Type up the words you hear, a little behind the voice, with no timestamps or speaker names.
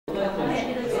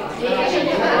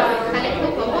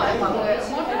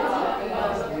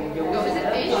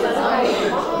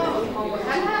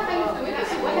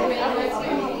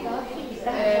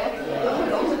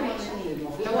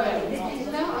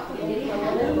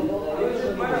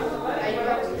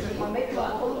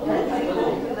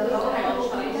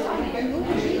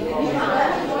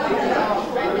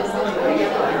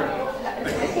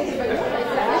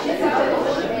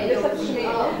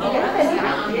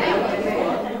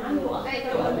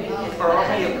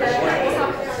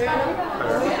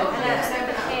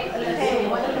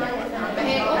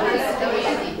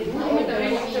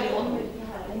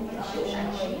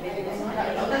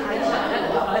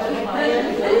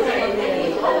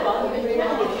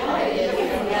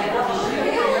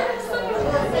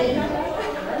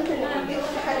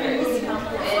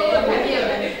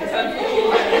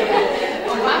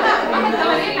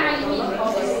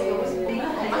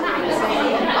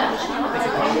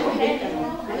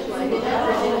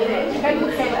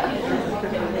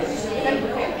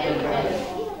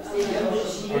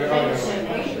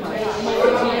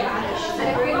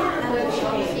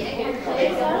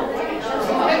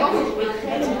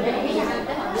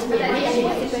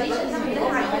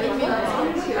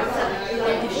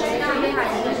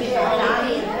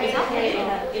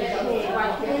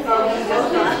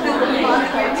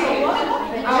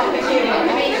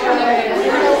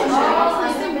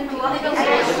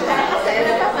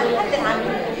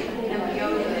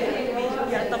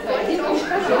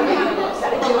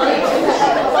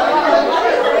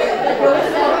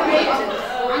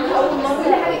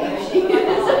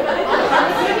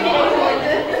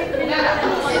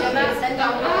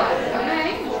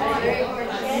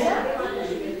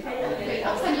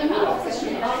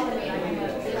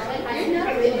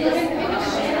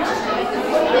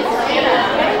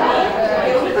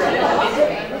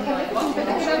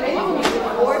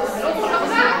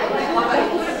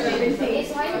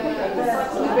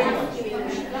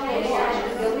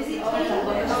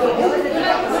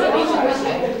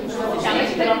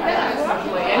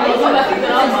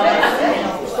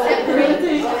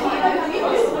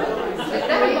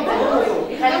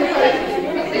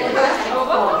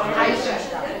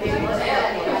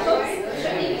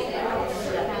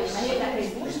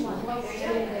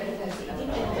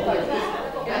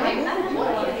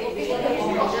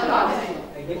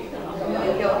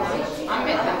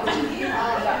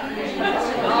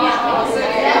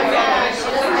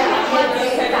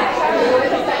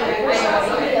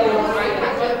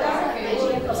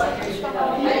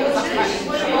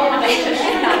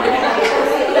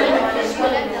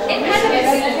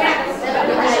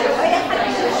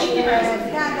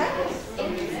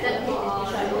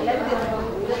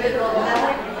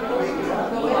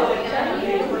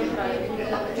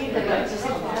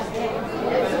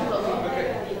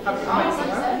Alright,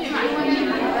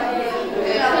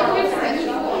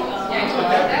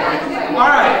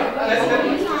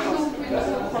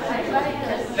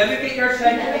 let me get your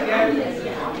attention again.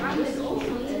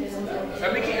 Let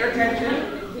me get your attention.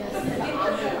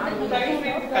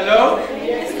 Hello?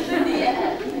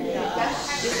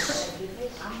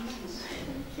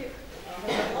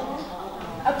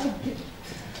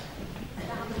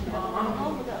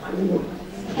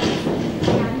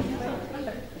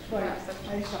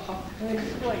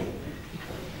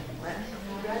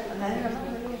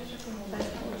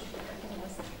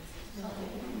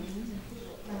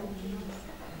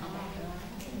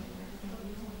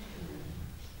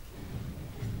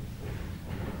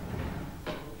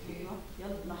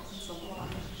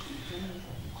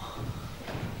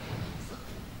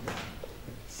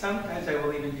 Sometimes I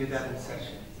will even do that in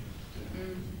session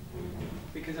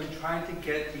because I'm trying to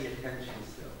get the attention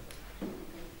still.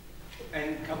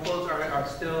 And couples are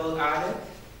still at it,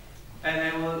 and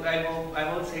I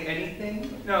won't say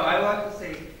anything. No, I will have to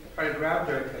say, try to grab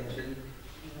their attention.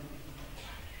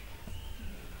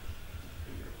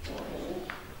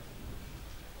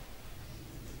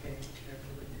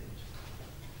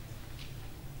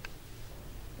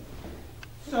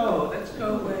 So let's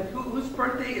go with whose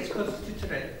birthday is closest to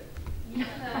today?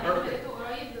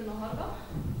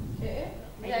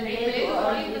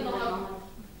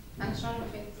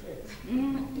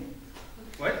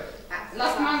 What?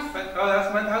 Last month. Oh,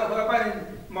 last month. How about in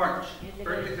March?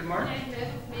 Birthday's in March?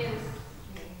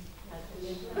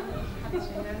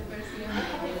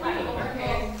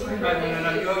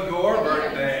 No, your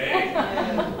birthday.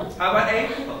 How about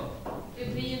April?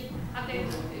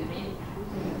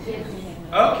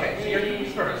 Okay, so you're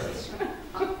first.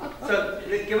 So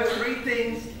give us 3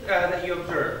 things that you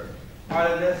observed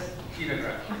out of this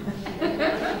genograph.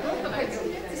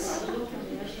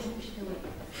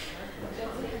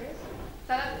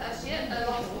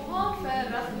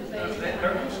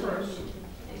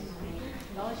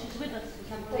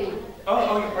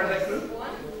 Oh, you're part of that group?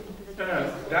 No,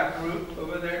 that group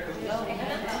over there.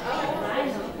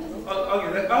 Oh,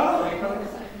 you're that. Oh, you're part of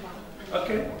that.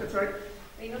 Okay, that's right.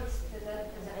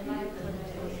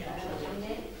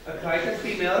 A client is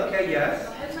female, okay, yes.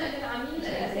 She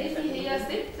has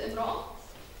a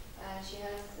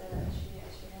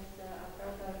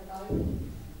brother died.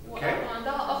 Okay.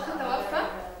 وعندها أخ توفى.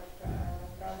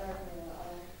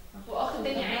 وأخ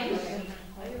تاني عايش.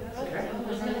 Okay.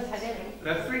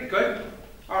 That's 3, good.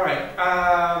 All right.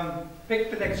 Pick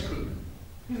the next group.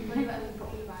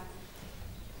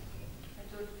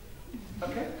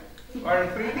 Okay. Are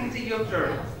there 3 things that you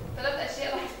observed? 3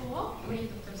 أشياء لاحظتوها.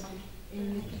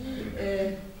 إن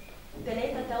في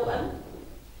 3 توأم.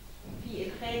 في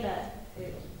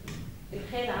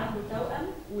الخالة عنده توأم،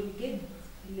 والجد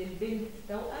للبنت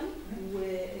توأم،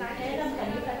 والخالة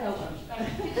مخلفة توأم.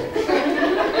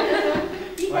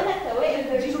 في 3 توائم.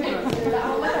 لا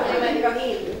هم توأمين.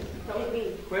 توأم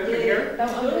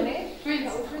بنات.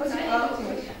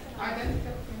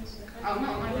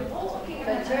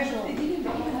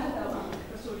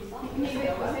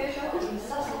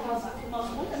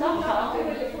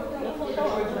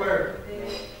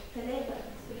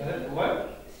 What?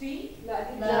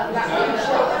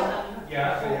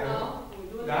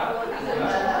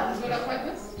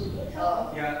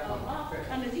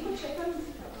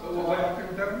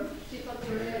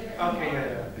 Okay,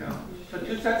 yeah. So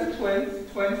 2 sets of twins.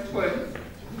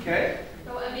 Okay.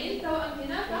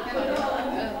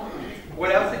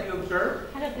 What else did you observe?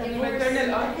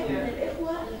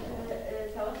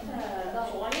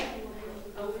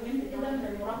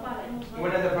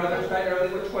 One of the brothers died early.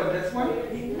 Which one? This one?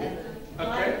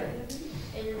 Okay.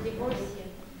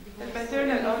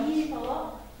 الباترنال في طلاق.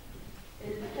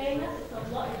 الخالة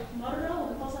اتطلقت مرة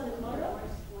وانفصلت مرة،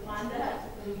 وعندها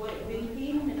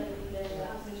بنتين من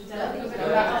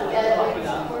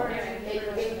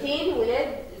بنتين ولاد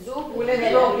زوج.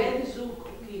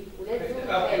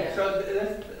 Okay, so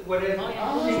this what is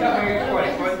she got married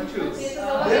twice, 1, 2.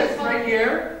 This right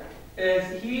here is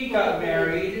he got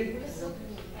married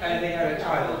and they had a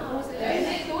child.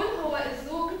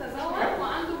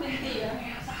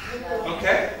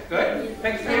 Okay, good.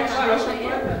 Thanks for your introduction.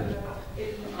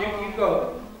 You go.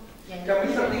 Tell me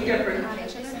something different.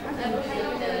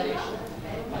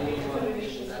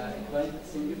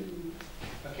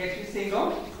 Okay, she's single.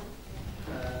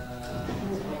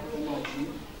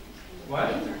 What?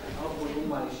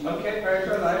 Okay, parents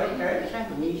are alive, okay.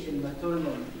 مش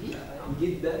الماتورنال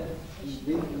جدا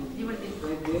البنت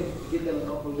جدا من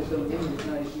أب وجدا من أم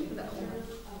الاثنين عايشين.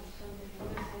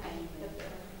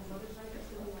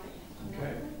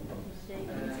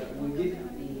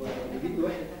 وجد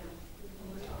واحد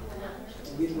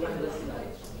واحد بس اللي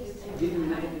عايش. الجد من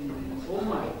ناحيه الام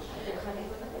عايش.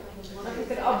 ناحيه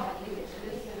الاب.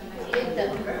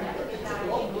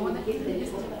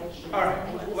 All right.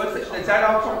 What's it? Is that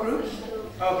all for groups?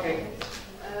 Okay.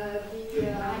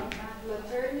 The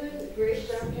maternal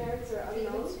great-grandparents are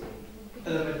unknown.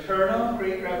 The maternal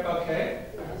great grand. Okay.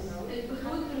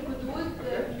 الجدود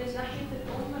من ناحية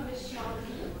الأم مش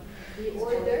معروفين. The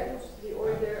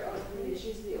order of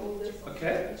she's the oldest.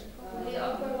 Okay. هي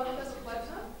أكبر واحدة في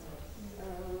إخواتها.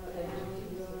 And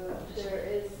there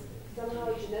is somehow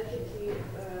genetically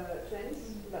twins,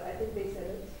 but I think they said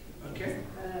it. Okay.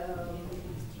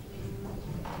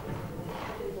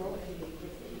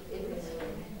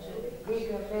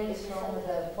 Great-grandparents from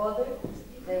the father,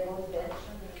 they both dead.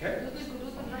 Okay.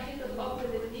 الجدود من ناحية الأب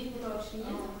الاثنين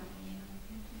متوفيين.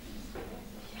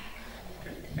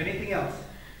 Anything else?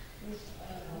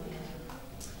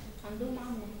 عندهم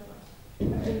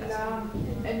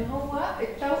ان هو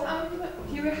التوأم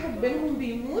في واحد بينهم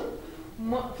بيموت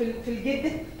في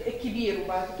الجد الكبير،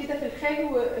 وبعد كده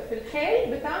في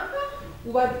الخال بتاعها،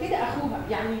 وبعد كده اخوها.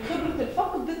 يعني خبرة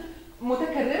الفقد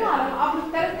متكررة على عبر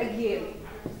الثلاث اجيال.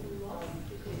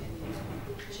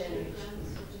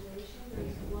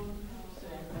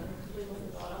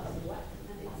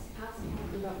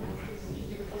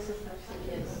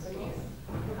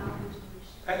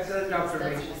 Excellent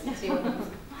observation.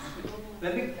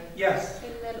 Let me, yes.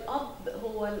 ان الاب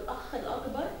هو الاخ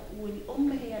الاكبر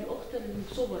والام هي الاخت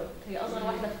الصغرى، هي اصغر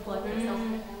واحده في اخواتها.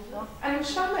 انا مش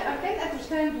فاهمه. I can't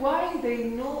understand why they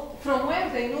know from where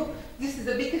they know this is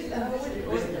the biggest and this is the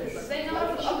oldest. ازاي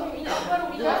نعرف الأب مين أكبر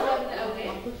ومين أصغر من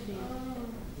الأولاد؟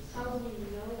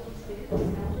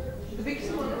 The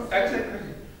biggest one. Excellent.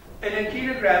 And in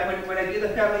kindergarten, when I do the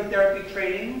family therapy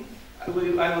training, I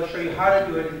will show you how to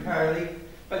do it entirely.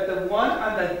 But the one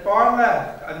on the far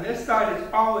left, on this side, is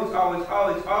always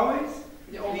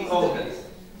the oldest.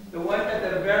 The one at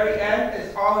the very end is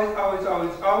always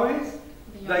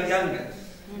the youngest.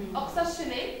 أقصى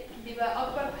الشمال بيبقى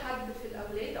أكبر حد في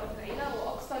الأولاد أو في العيلة،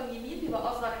 وأقصى اليمين بيبقى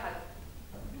أصغر حد.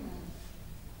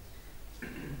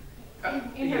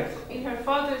 In her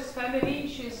father's family,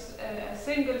 she's a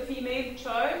single female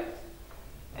child,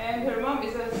 and her mom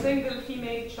is a single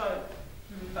female child.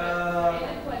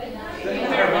 In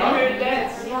her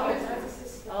dad's house.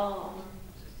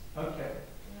 Okay.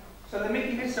 So let me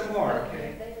give you some more, okay?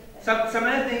 Some of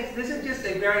the things, this is just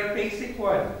a very basic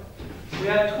one. We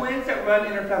have twins that run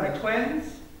in our family.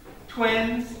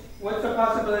 Twins, what's the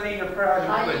possibility of her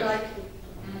having twins?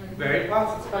 Very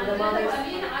possible. عندنا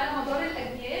توأمين على مدار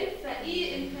الأجيال،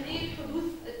 فإيه إمكانية حدوث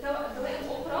التوائم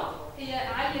الأخرى هي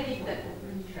عالية جدا.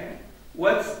 Okay.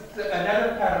 What's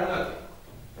another pattern? Look,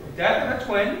 death of a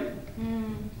twin.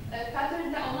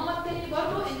 الباترن ده أو نمط تاني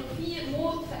برضه إنه في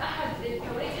موت في أحد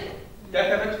التوائم.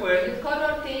 Death of a twin.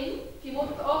 يتكرر تاني في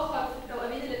موت آخر في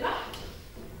التوأمين اللي تحت.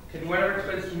 Can one of our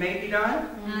twins maybe die?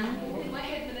 ممكن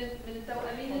واحد من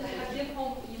التوأمين اللي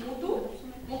حاجبهم يموتوا.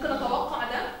 ممكن أتوقع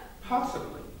ده.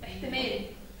 Possibly. احتمال.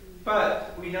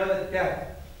 But we know that death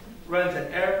runs in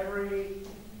every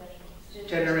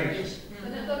generation.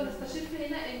 فنقدر نستشف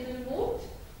هنا إن الموت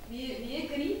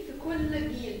بيجري في كل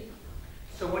جيل.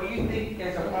 So what do you think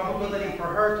is a probability for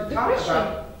her to talk about?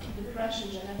 Depression,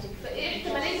 genetic. فإيه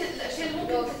احتمالية الأشياء اللي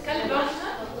ممكن تتكلم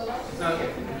عنها؟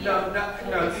 No,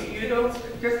 you don't,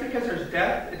 just because there's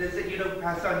death, it doesn't, you don't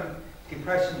pass on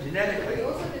depression genetically.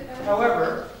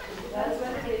 However,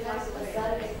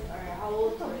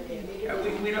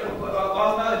 we don't,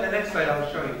 well, in the next slide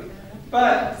I'll show you.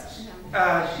 But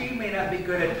she may not be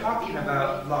good at talking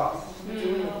about loss.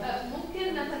 ممكن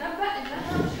نتنبأ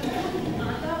إنها مش هتكون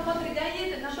عندها قدر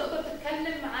جيد إنها تقدر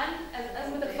تتكلم عن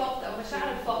أزمة الفقد أو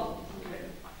مشاعر الفقد.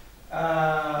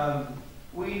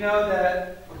 We know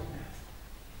that,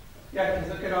 yeah, because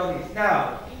look at all these.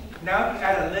 Now you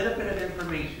add a little bit of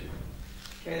information.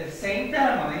 Okay, the same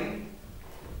family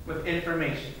with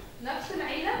information. نفس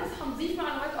العيلة بس هنضيف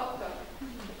معلومات أكتر.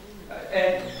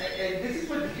 And this is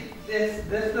what this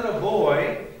little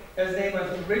boy, his name was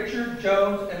Richard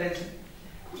Jones, and it's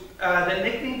the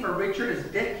nickname for Richard is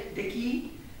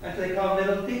Dickie, and so they call him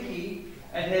Little Dickie.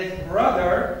 And his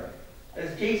brother is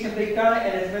Jason Big Guy,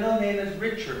 and his middle name is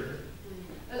Richard.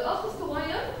 الأخ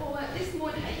الصغير هو اسمه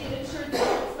الحقيقي ريتشارد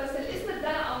جونز، بس الاسم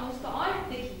اتدلع أو مستعار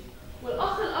ديكي.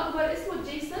 والأخ الأكبر اسمه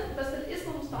جيسون، بس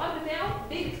الاسم المستعار بتاعه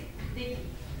بيج ديكي.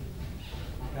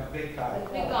 No, Big Guy.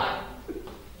 Big Guy.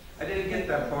 I didn't get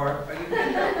that far.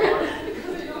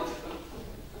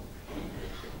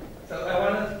 So I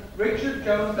want to Richard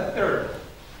Jones III.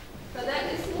 فده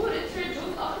اسمه ريتشارد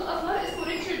جونز، الأخ الأصغر اسمه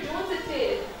ريتشارد جونز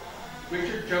الثالث.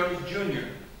 Richard Jones Jr.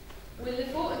 واللي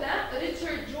فوق ده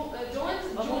ريتشارد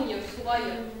جونز جونيور صغير.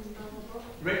 الصغير.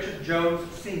 Richard Jones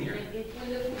Sr.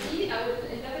 واللي فوقيه او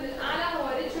الليفل الاعلى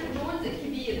هو ريتشارد جونز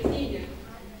الكبير سينيور.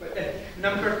 But if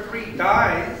number 3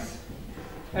 dies,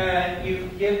 and you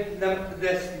give them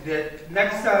the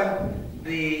next son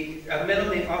the middle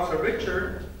name also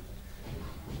Richard,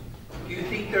 do you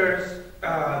think there's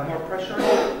more pressure on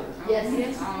him?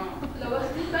 Yes. لو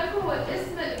واخدين بالكم هو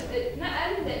الاسم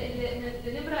اتنقل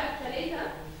لنمرة 3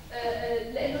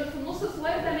 لانه في النص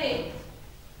الصغير ده مات.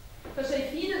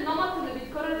 فشايفين النمط اللي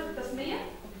بيتكرر في التسمية؟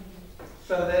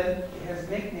 So then his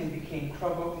nickname became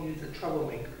Trouble. He's a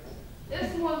troublemaker.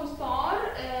 اسمه المستعار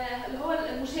اللي هو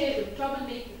المشاغب trouble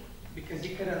maker. Because he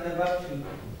couldn't live up to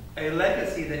a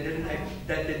legacy that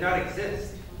did not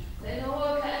exist. لأن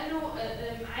هو كأنه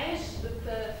عاش في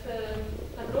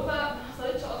تجربة ما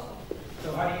حصلتش أصلا. So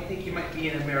how do you think he might be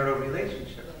in a marital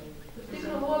relationship?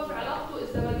 تفتكروا هو في علاقته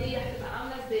الزوجية هتبقى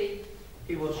عاملة ازاي؟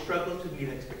 He will struggle to meet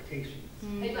expectations.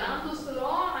 هيبقى عنده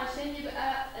صراع عشان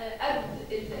يبقى قد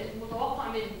المتوقع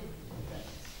منه.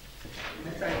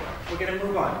 We're going to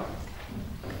move on.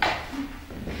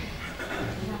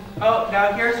 Oh,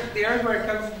 now here's where it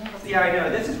comes. See, I know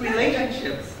this is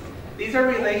relationships. These are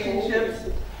relationships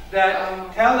that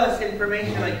tell us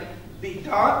information. Like the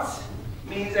dots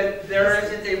means that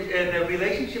the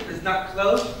relationship is not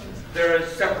close. There is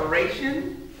separation.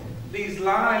 These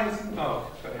lines. Oh,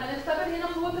 sorry. هنختبر هنا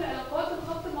قوة العلاقات.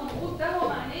 الخط المنقوط ده هو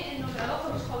معناه إنه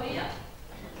العلاقة مش قوية.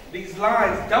 These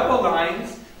lines, double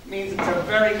lines, means it's a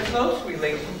very close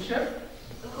relationship.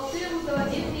 الخطين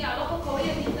المتوازيين هي علاقة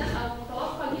قوية جدا أو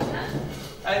متوافقة جدا.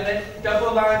 And then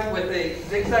double lines with a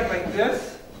zigzag like this.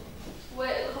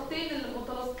 والخطين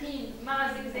المتلاصقين مع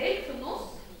زجزاج في النص.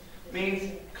 Means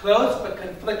close but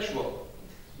conflictual.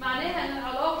 معناها إن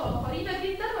العلاقة قريبة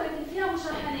جدا ولكن فيها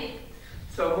مشاحنات.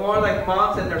 So more like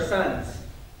moms and their sons.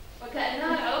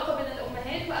 وكأنها العلاقة بين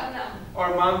الأمهات وأبنائهم.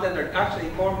 Or moms and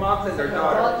more moms and their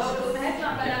daughters. أو الأمهات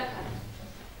مع بناتها.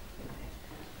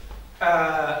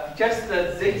 Just the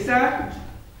zigzag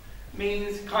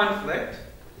means conflict.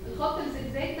 الخط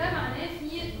الزجزاج ده معناه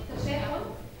فيه تشاحن.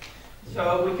 So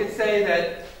we could say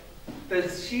that,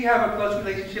 does she have a close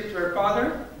relationship to her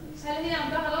father? هل هي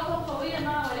عندها علاقة قوية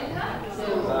مع والدها؟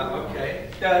 Okay.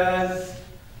 Does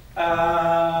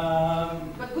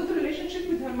But good relationship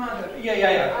with her mother. Yeah,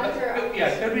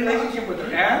 good relationship with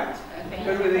her aunt,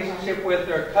 good relationship with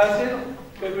her cousin,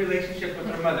 good relationship with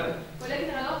her mother. ولكن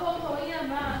علاقة قوية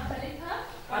مع خالتها،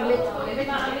 علاقة قوية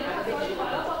مع عمتها،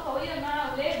 وعلاقة قوية مع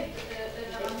أولاد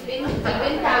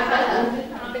بنت عمها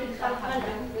بنت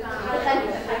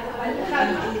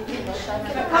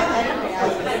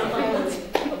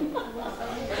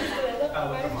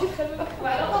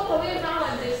وعلاقة قوية مع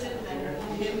والدتها.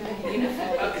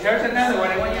 Here's another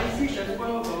one. I want you to see this.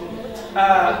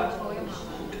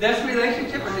 This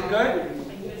relationship, is it good?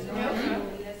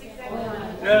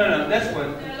 No. This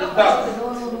one. The dots.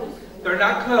 They're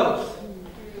not close.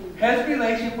 His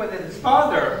relationship with his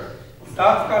father.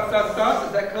 Dots.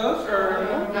 Is that close or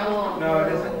no? It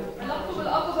isn't. علاقته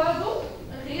بالأب برضه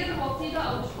غير وطيدة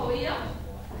أو مش قوية.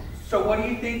 So what do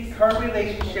you think her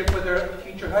relationship with her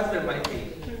future husband might be?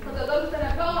 فتقدروا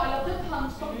تنبؤوا علاقتها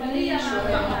المستقبلية مع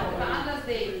زوجها هتبقى عاملة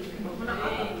ازاي؟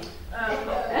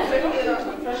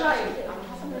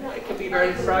 It could be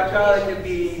very fragile. It could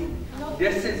be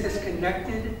distant,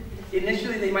 disconnected.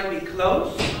 Initially, they might be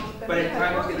close, but in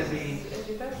time, it's going to be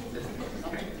distant.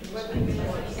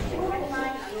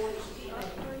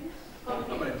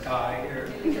 I'm going to die here.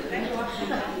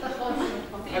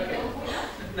 Okay.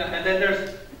 And then there's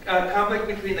a conflict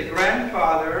between the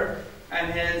grandfather and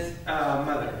his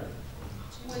mother.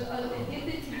 والجد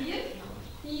الكبير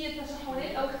في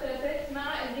تشحنات أو اختلافات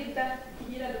مع الجدة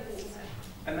الكبيرة اللي فوق.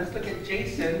 And let's look at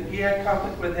Jason. He had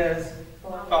conflict with his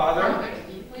father.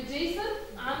 وجيسون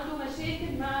عنده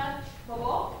مشاكل مع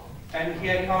باباه. And he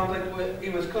had conflict with, he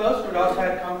was close, but also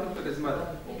had conflict with his mother.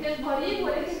 وكان قريب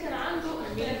ولكن كان عنده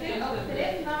اختلافات أو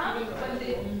اختلاف مع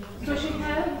والدته. So she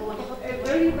had a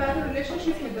very bad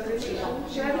relationship with the relation.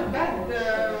 She had a bad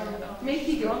male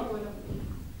figure.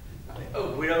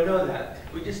 Oh, we don't know that.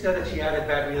 We just know that she had a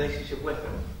bad relationship with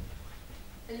him.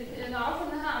 اللي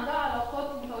نعرفه انها عندها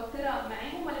علاقات متوترة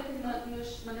معاهم ولكن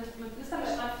لسه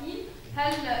مش عارفين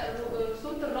هل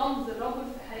صورة الرمز الرجل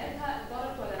في حياتها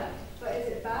اتغيرت ولا لا. But is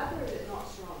it bad or is it not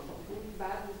strong?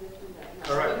 Bad is different than not.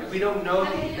 Correct. We don't know.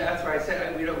 That's why I said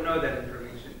we don't know that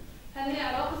information. هل هي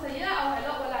علاقة سيئة أو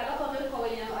علاقة غير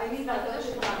قوية؟ I mean that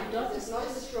it's not a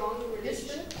strong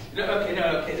relationship. No.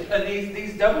 Okay.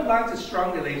 These double lines is strong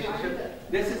relationship.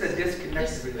 This is a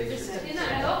disconnected relationship. هنا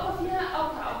علاقة فيها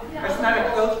أوقع. It's not a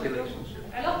close relationship.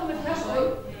 علاقة ما فيهاش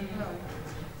قوي.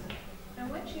 And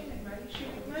when she married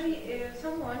someone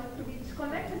someone to be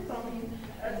disconnected from you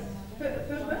as first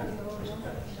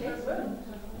birth.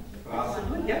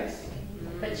 Possibly, yes.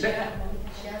 But she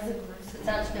has a close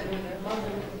attachment with her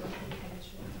mother.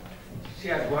 She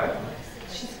has what?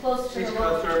 She's close to She's her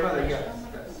close mother. to her mother, yes.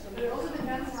 But it also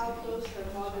depends how close her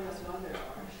father and mother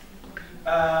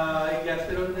are. Yes,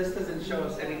 this doesn't show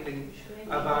us anything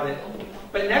about it.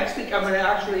 But next week I'm going to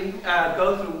actually go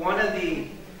through one of the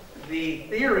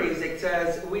theories. It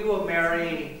says we will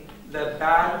marry the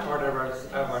bad part of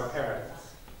our parents.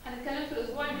 هنتكلم في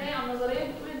الاسبوع الجاي عن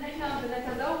نظريه بتقول ان احنا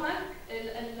بنتزوج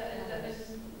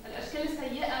الاشكال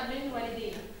السيئه من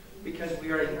والدينا. Because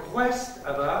we are in quest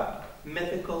of a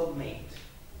mythical mate.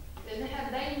 لان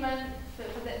احنا دايما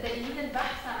دايمين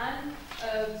البحث عن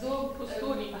زوج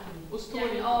اسطوري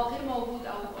يعني غير موجود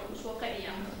او مش واقعي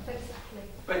يعني.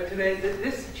 But today,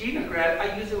 this genogram,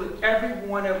 I use it with every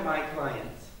one of my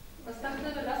clients.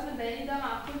 بستخدم الرسم البياني ده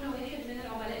مع كل واحد من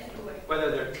العملاء بتوعي.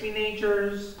 Whether they're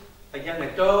teenagers, young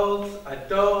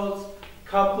adults,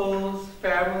 couples,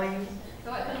 families.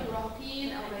 سواء كانوا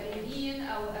مراهقين او بالغين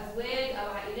او ازواج او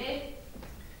عائلات.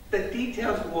 The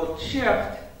details will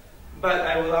shift, but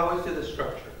I will always do the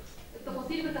structure.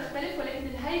 التفاصيل بتختلف ولكن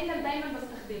الهيكل دايما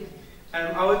بستخدمه. And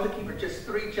I'm always looking for just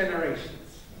 3 generations.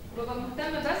 ببقى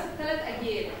مهتمة بس ب3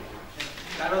 أجيال.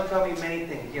 That'll tell me many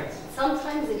things, yes.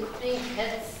 Sometimes including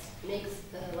pets makes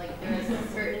like there's a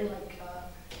certain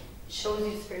shows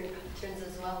you certain patterns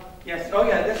as well. Yes, oh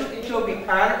yeah, this will show me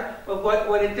pattern, but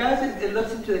what it does is it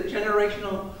looks into the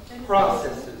generational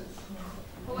processes.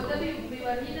 هو ده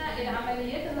بيورينا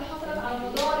العمليات اللي حصلت على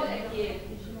مدار الأجيال.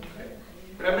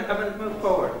 But I'm going to move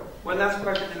forward. One last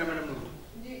question, then I'm going to move.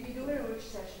 You do it in which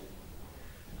session?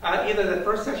 Either the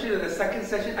first session or the second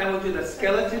session, I will do the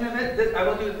skeleton of it. I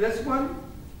will do this one.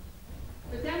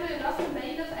 بتعمل الرسم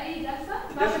البياني ده في أي جلسة.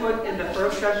 This one in the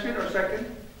first session or second.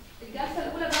 الجلسة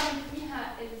الأولى بعمل فيها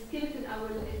السكيلتون أو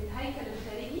الهيكل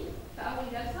الخارجي في أول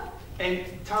جلسة. And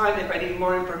time, if I need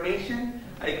more information,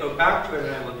 I go back to it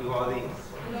and I will do all these.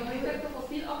 ولو محتاج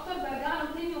تفاصيل أكتر برجع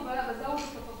له تاني وبزود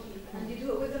التفاصيل. And you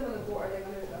do it with them on the board?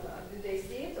 Do they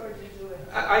see it or do you do it?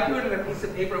 I do it on a piece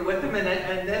of paper with them,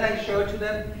 and then I show it to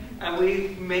them, and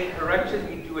we make corrections,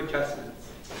 we do adjustments.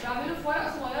 بعمله في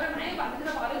ورقة صغيرة معايا وبعد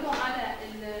كده بعرضه على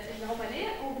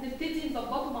العملاء وبنبتدي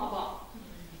نظبطه مع بعض.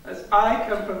 As I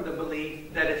come from the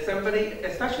belief that if somebody,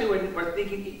 especially when we're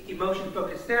thinking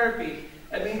emotion-focused therapy,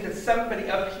 it means that somebody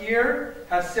up here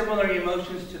has similar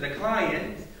emotions to the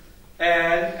client,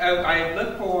 and I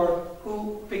look for who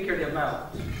figured them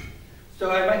out.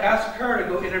 So I might ask her to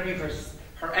go interview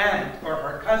her aunt or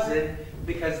her cousin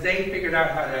because they figured out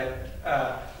how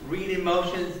to read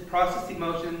emotions, process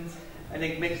emotions, and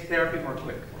it makes therapy more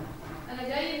quick. أنا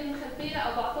جاي من خلفية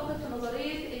أو بعتقد في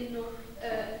نظرية إنه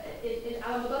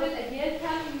على مدار الأجيال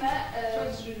تم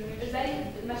زي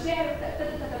المشاعر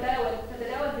ابتدت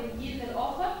تتداول من جيل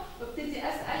للآخر وابتدي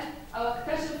أسأل أو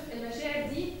أكتشف المشاعر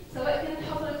دي سواء كانت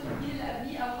حصلت في الجيل اللي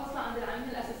قبليه أو حصلت عند العامل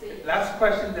الأساسية. Last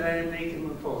question that I need to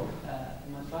move forward.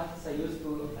 In my practice, I used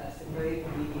to separate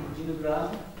the genogram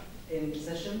in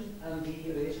session and the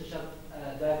relationship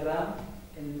diagram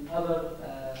in other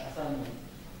assignments.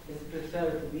 It's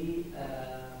preferred to be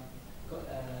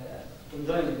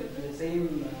conjoined in the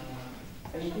same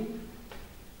anything.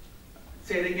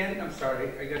 Say it again. I'm sorry,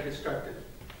 I got distracted.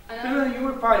 No, you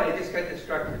were fine. I just got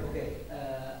distracted. Okay.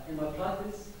 In my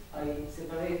practice, I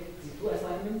separate the 2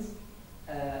 assignments.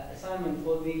 Assignment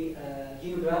for the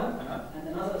genogram and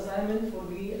another assignment for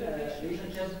the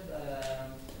relationship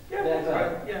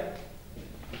diagram.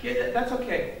 Yeah, that's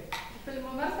okay. في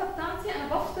الممارسة بتاعتي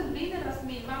أنا بفصل بين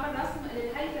الرسمين، بعمل رسم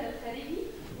للهيكل الخارجي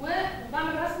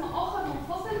وبعمل رسم آخر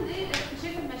منفصل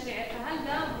لاكتشاف المشاعر، فهل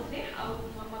ده متاح أو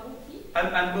مرغوب فيه؟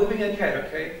 I'm moving ahead,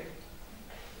 okay?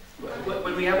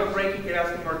 When we have a break, you can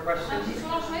ask me more questions. همشي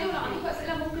بسرعة شوية ولو عندكم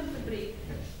أسئلة ممكن في البريك.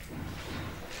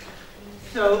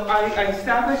 So I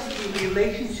established the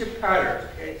relationship pattern,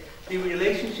 okay? The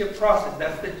relationship process,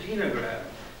 that's the genogram.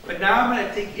 But now I'm going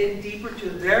to dig in deeper to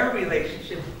their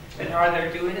relationship and how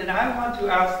they're doing, and I want to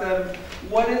ask them,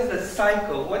 what is the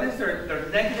cycle? What is their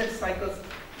negative cycles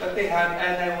that they have?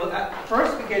 And I will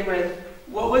first begin with,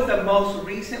 what was the most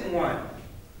recent one?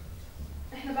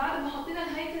 احنا بعد ما حطينا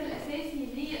الهيكل الأساسي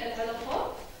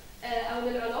للعلاقات أو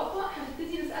للعلاقة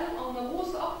هنبتدي نسألهم أو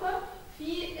نغوص أكتر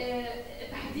في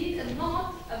تحديد النمط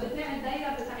بتاع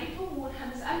الدايرة بتاعتهم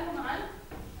وهنسألهم عن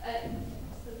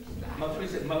Most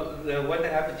recent, the one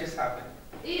that happened just happened.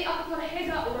 ايه اكتر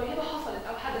حاجة قريبة حصلت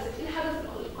او حدثت؟ ايه الحدث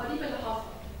القريب اللي حصل؟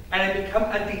 And I become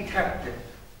a detective.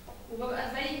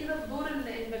 وببقى زي كده في دور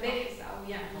المباحث او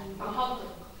يعني محقق.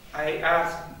 I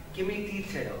ask, give me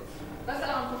details. بسأل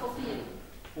عن تفاصيل.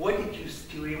 What did you,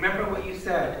 do you remember what you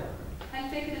said? هل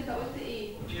فاكر انت قلت ايه؟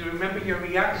 Do you remember your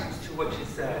reactions to what you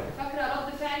said? فاكرة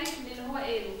رد فعلك للي هو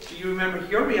قاله؟ Do you remember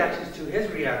your reactions to his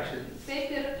reactions?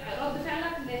 فاكر رد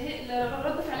فعلك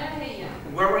لرد فعلها هي؟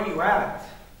 Where were you at?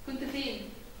 كنت فين؟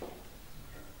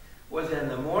 Was it in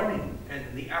the morning, and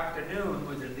in the afternoon,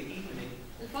 was it in the evening?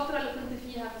 الفترة اللي كنت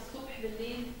فيها في الصبح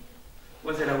بالليل؟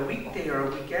 Was it a weekday or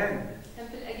a weekend? كان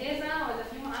في الأجازة ولا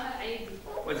في يوم عمل عادي؟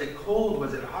 Was it cold?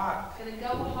 Was it hot? كان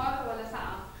الجو حار ولا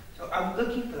ساقع؟ So I'm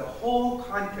looking for the whole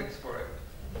context for it.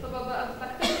 فببقى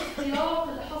بكتب السياق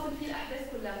اللي حاصل فيه الأحداث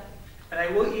كلها. And I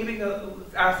will even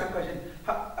ask the question,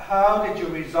 how did you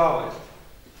resolve it?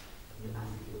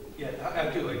 Yeah, I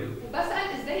do.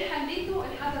 وبسأل إزاي حليتوا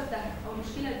الحدث ده أو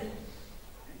المشكلة دي.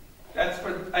 That's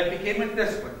for, I begin with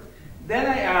this one. Then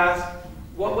I ask,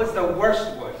 what was the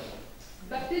worst one?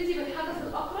 ببتدي بالحدث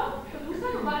الأقرب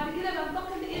حدوثا وبعد كده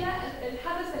بنتقل إلى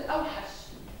الحدث الأوحش.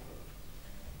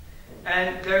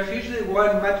 And there's usually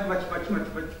one much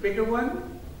bigger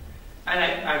one. And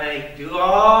I do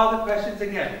all the questions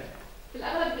again. في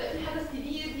الأغلب بيبقى في حدث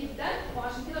كبير جدا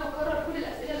وعشان كده بكرر كل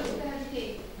الأسئلة اللي قلتها دي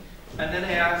تاني. And then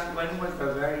I ask, when was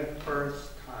the very first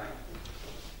time?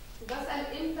 وبسأل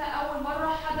إمتى أول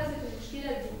مرة حدثت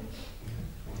المشكلة دي.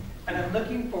 And I'm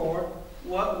looking for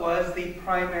what was the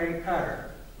primary pattern.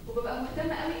 وببقى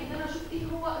مهتمة قوي إن أنا أشوف إيه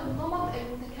هو النمط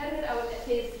المتكرر أو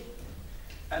الأساسي.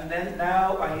 And then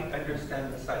now I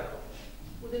understand the cycle.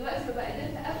 ودلوقتي ببقى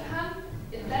قدرت أفهم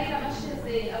الدايرة ماشية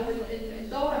إزاي أو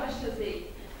الدورة ماشية إزاي.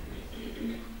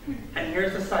 And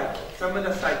here's the cycle, some of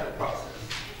the cycle process.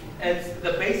 It's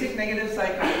the basic negative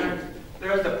cycle.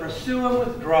 There's the pursue and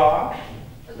withdraw.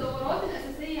 الدورات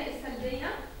الأساسية السلبية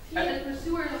في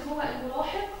البرسور اللي هو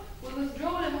الملاحق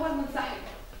والwithdraw اللي هو المنسحب.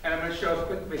 And I'm going to show a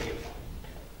quick video.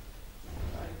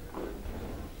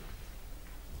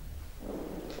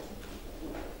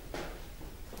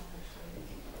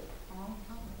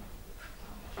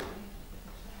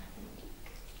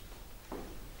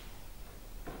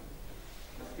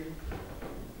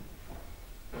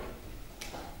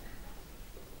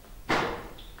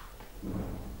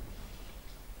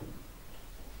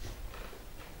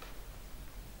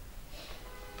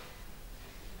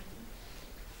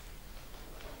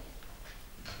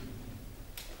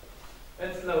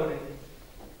 It's loading.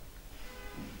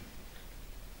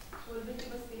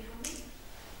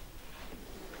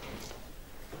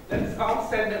 Let's all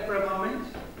stand up for a moment.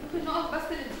 ممكن نقف بس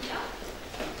لدقيقة.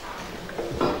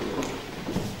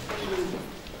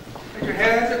 Put your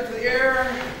hands up to the air.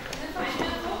 نرفع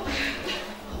ايدينا فوق.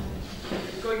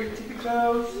 Go your tippy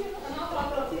toes. هنقف على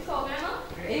طراطيف صوابعنا.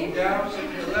 Aim down,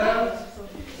 shift to the left.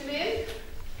 شمال.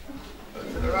 Go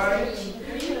to the right.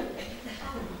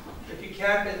 If you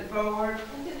can, bend forward.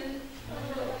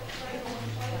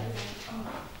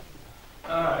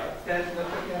 All right, stand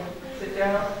up again. Sit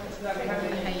down.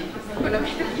 كنا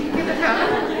محتاجين كده فعلا.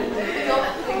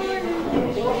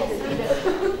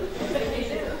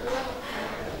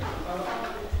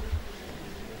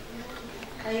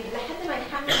 طيب لحد ما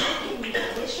يحمل ممكن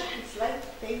يشرح السلايد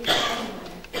تاني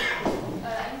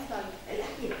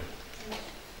الأخير.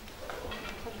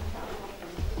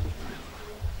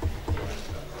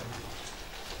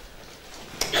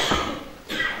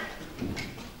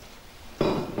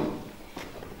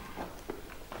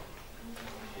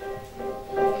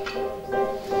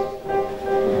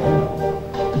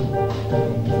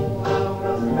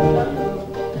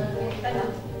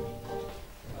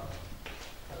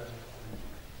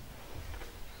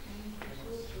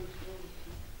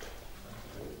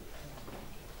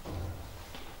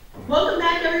 Welcome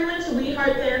back, everyone, to We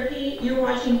Heart Therapy. You're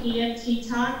watching EFT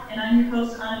Talk, and I'm your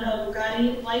host, Annabelle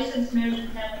Bugatti, licensed marriage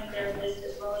and family therapist,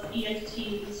 as well as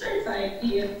EFT certified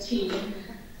EFT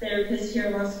therapist here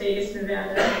in Las Vegas,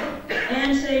 Nevada.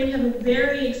 And today we have a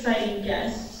very exciting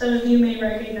guest. Some of you may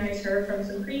recognize her from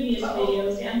some previous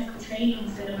videos and from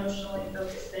trainings in emotionally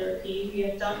focused therapy. We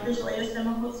have Dr. Zoya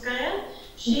Semokotskaya.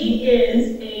 She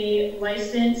is a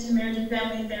licensed marriage and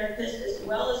family therapist as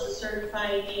well as a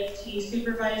certified EFT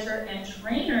supervisor and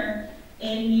trainer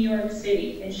in New York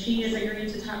City. And she has agreed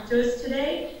to talk to us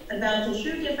today about the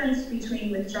true difference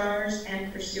between withdrawers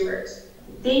and pursuers.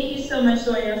 Thank you so much,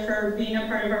 Zoya, for being a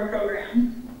part of our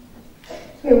program.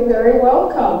 You're very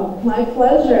welcome. My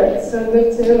pleasure. It's so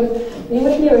good to be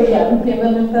with you again,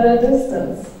 even if at a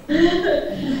distance.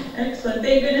 Excellent.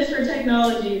 Thank goodness for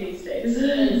technology these days.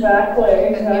 Exactly.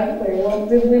 What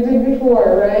did we do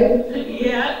before, right?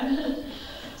 Yeah.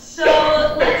 So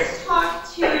let's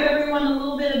talk to everyone a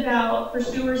little bit about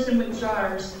pursuers and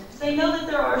withdrawers. So I know that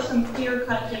there are some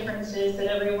clear-cut differences that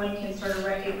everyone can sort of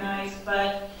recognize,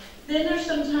 but then there's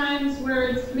some times where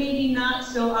it's maybe not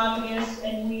so obvious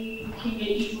and we can get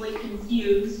easily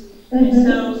confused. And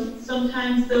so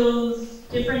sometimes those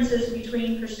differences between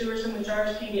pursuers and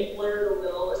withdrawers can get blurred a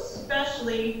little,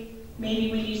 especially maybe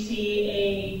when you see a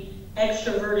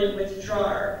extroverted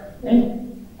withdrawer.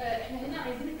 احنا هنا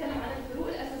عايزين نتكلم عن الفروق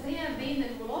الاساسيه بين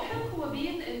الملاحق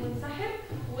وبين المنسحب،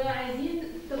 وعايزين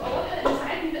تبقى واضحه لان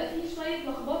ساعات بيبقى فيه شويه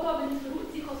لخبطه بين الفروق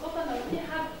دي، خاصه لو في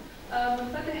حد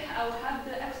منفتح او حد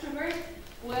اكستروفيرت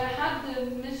وحد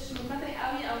مش منفتح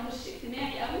قوي او مش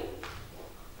اجتماعي قوي.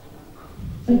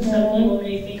 And some people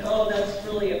may think, oh, that's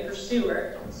really a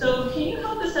pursuer. So can you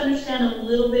help us understand a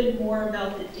little bit more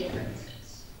about the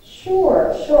differences?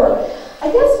 Sure, sure. I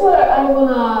guess what I want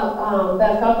to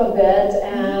back up a bit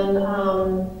and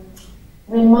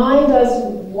remind us,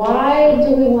 why do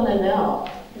we want to know?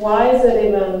 Why is it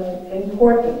even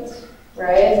important,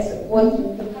 right?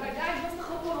 هرجعك بس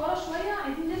خطوه لورا شويه،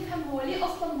 عايزين نفهم هو ليه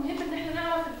اصلا مهم ان احنا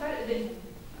نعرف الفرق بينهم.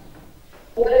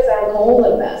 What is our goal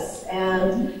in this?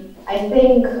 And I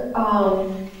think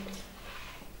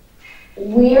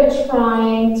we're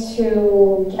trying to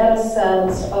get a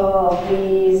sense of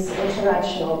these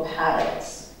interactional patterns,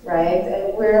 right? And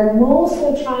we're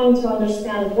mostly trying to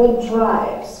understand what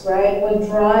drives, right? What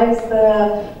drives the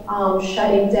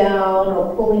shutting down or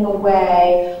pulling away.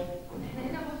 احنا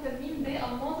هنا مهتمين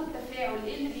بأنماط التفاعل،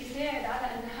 ايه اللي بيساعد على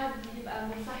ان حد يبقى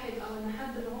منسحب او ان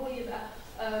حد ان هو يبقى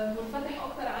منفتح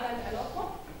اكتر على العلاقة.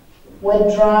 What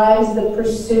drives the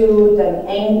pursuit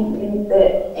and the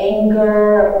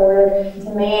anger or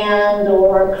demand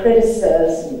or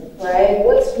criticism, right?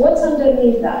 What's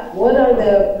underneath that? What are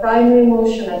the primary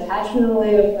emotion,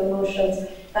 attachment-related emotions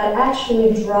that actually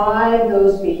drive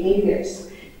those behaviors?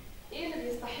 ايه اللي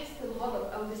بيستحث الغضب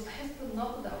او بيستحث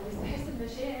النقد او بيستحث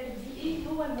المشاعر دي؟ ايه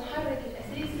هو المحرك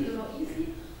الاساسي الرئيسي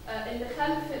اللي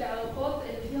خلف العلاقات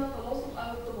اللي فيها تواصل او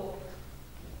ارتباط؟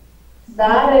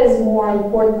 That is more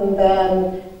important than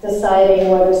deciding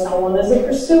whether someone is a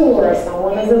pursuer or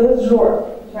someone is a withdrawer,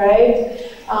 right?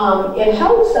 It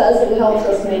helps us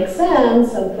make sense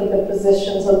and put the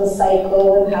positions of the cycle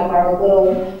and have our little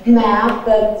map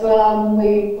that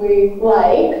we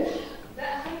like. ده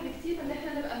اهم بكتير ان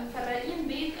احنا نبقى مفرقين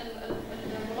بين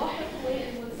الملاحق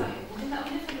والمنسحب، وهنا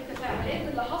قوي نفهم التفاعلات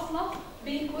اللي حاصله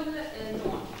بين كل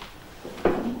نوع.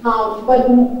 But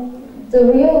the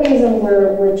real reason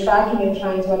we're tracking and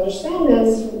trying to understand is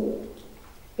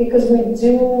because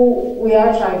we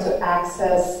are trying to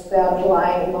access the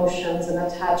underlying emotions and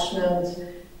attachment,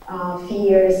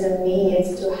 fears and needs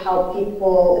to help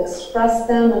people express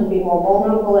them and be more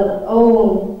vulnerable and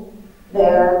own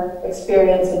their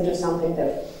experience and do something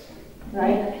different,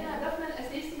 right? احنا هدفنا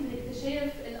الاساسي من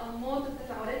اكتشاف الانماط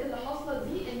التفاعلات اللي حاصله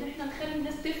دي ان احنا نخلي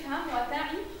الناس تفهم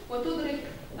وتعي وتدرك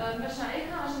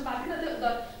مشاعرها عشان بعد كده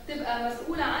تقدر تبقى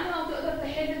مسؤولة عنها وتقدر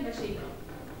تحل المشاكل.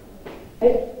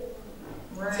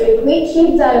 So if we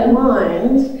keep that in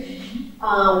mind,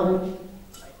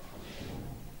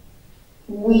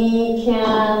 we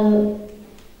can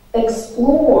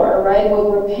explore, right, what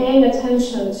we're paying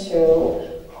attention to,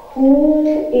 who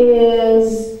is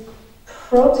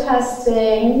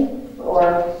protesting or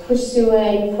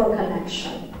pursuing for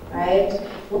connection, right?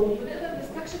 ونقدر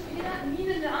نستكشف هنا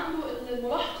مين اللي عنده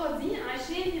الملاحقة دي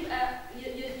عشان يبقى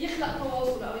يخلق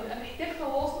تواصل أو يبقى محتاج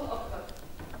تواصل أكتر.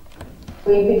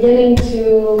 We're beginning to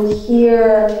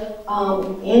hear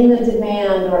in the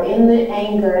demand or in the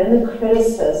anger, in the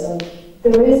criticism,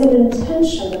 there is an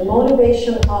intention, the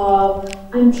motivation of,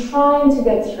 I'm trying to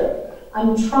get through.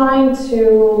 I'm trying to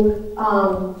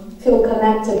feel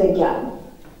connected again.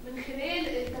 من خلال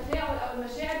التفاعل أو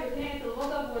المشاعر بتاعة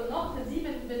الغضب والنقد دي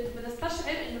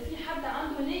بنستشعر إن في حد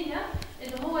عنده نية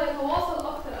إن هو يتواصل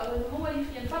أكتر أو إن هو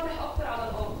ينفتح أكتر على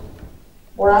الآخر.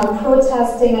 Or I'm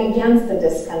protesting against the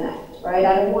disconnect, right?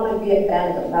 I don't want to be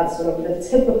abandoned. That's sort of the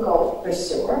typical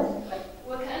pursuer.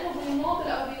 وكأنه بيناضل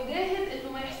أو بيجاهد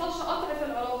إنه ما يحصلش قطع في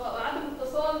العلاقة أو عدم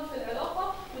اتصال في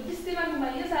العلاقة، ودي السمة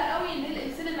المميزة قوي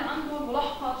للإنسان اللي عنده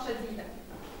ملاحقة شديدة.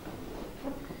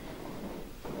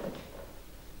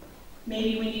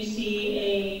 Maybe when you see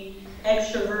a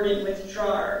extroverted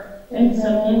withdrawer, and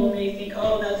some people may think,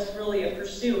 oh, that's really a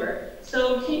pursuer.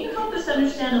 So can you help us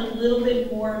understand a little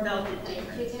bit more about the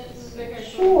differences?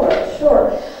 Sure.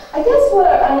 I guess what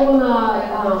I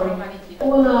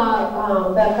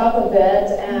wanna back up a bit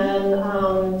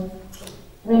and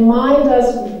remind us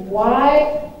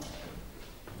why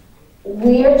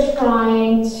we're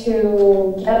trying to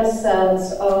get a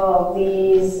sense of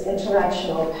these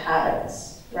interactional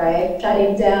patterns, right?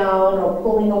 Shutting down or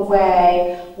pulling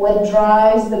away, what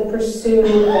drives the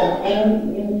pursuit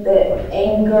and the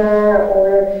anger or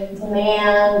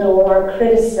demand or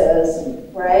criticism,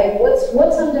 right?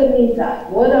 What's underneath that?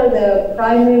 What are the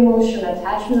primary emotion,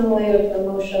 attachment-related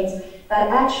emotions that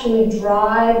actually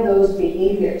drive those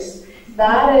behaviors?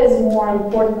 That is more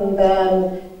important than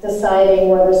deciding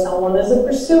whether someone is a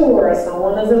pursuer or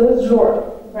someone is a withdrawer,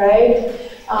 right?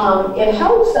 It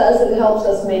helps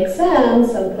us make sense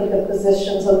and put the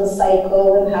positions of the cycle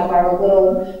and have our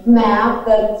little map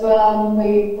that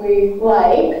we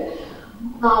like.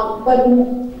 But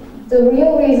the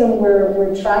real reason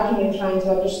we're tracking and trying to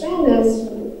understand is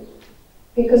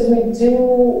because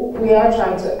we are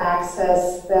trying to access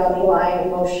the underlying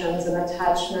emotions and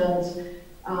attachment,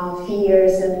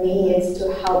 fears and needs to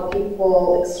help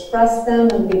people express them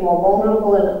and be more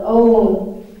vulnerable and own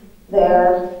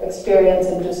their experience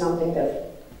and do something different.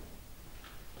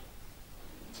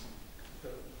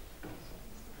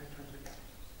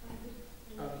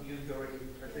 You already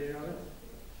presented on it?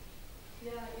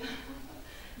 Yeah.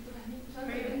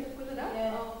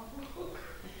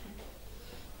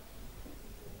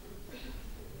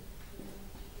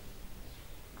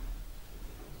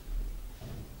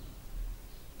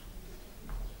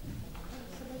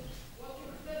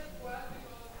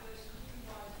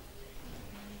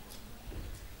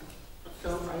 So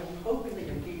I'm hoping that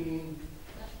you're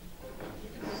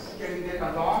getting at a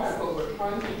lot of what we're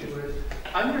trying to do is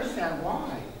understand why.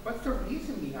 What's the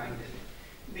reason behind it?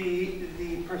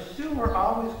 The pursuer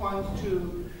always wants to,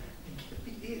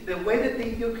 the way that they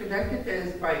feel connected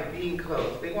is by being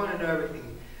close. They want to know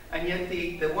everything. And yet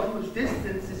the one who's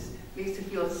distant needs to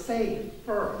feel safe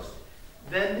first.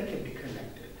 Then they can be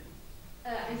connected.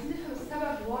 عايزين نفهم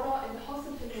السبب وراء اللي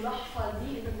حاصل في الملاحظه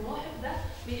دي، ان الملاحظ ده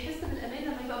بيحس بالامان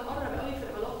لما يبقى مقرب قوي في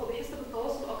العلاقه وبيحس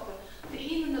بالتواصل اكتر، في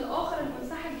حين ان الاخر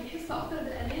المنسحب بيحس اكتر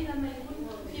بالامان لما يكون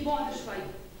في بعد شويه.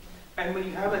 And when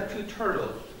you have two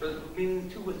turtles, meaning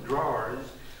two withdrawers,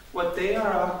 what they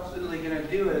are absolutely going to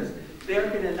do is they're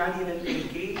going to not even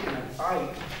engage in a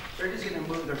fight. They're just going to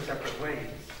move their separate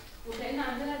ways. وكأن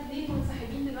عندنا اثنين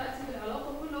منسحبين دلوقتي في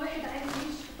العلاقه، كل واحد عايز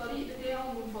يمشي في الطريق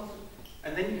بتاعه منفصل.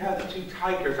 And then you have the two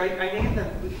tigers. I named them,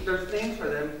 there's names for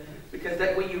them because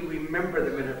that way you remember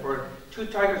them in it. For two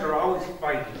tigers are always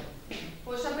fighting.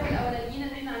 هو شبه الاولانيين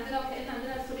ان احنا عندنا وكأن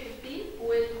عندنا سلحفاتين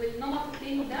والنمط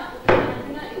الثاني ده وكأن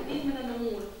عندنا اثنين من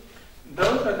النمور.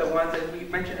 Those are the ones that we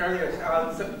mentioned earlier.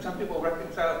 Some people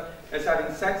reconcile as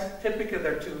having sex. Typically,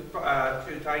 they're two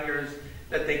tigers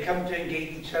that they come to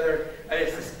engage each other, and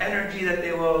it's this energy that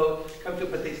they will come to,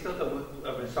 but they still don't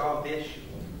resolve the issue.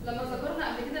 لما ذكرنا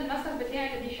قبل كده المثل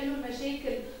بتاع اللي بيحلوا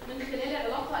المشاكل من خلال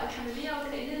العلاقه الحميميه،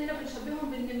 وكأننا هنا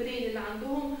بنشبههم بالنمرين اللي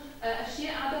عندهم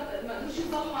اشياء عدد ما قدروش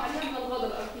يطلعوا عليها من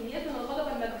الغضب او كميات من الغضب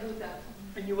المكبوته.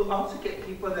 And you will also get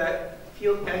people that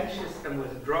feel anxious and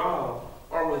withdraw,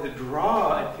 or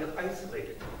withdraw and feel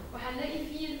isolated. وهنلاقي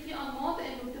في انماط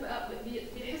انه بتبقى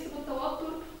بيحس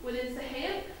بالتوتر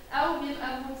والانسحاب، او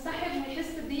بيبقى منسحب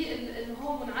ويحس بيه ان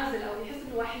هو منعزل او يحس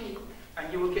انه وحيد.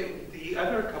 And you will get the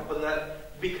other couple that,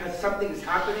 because something is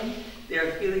happening, they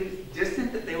are feeling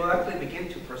distant, that they will actually begin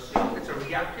to pursue. It's a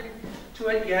reaction to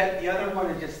it, yet the other one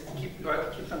is just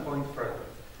keeps on going further.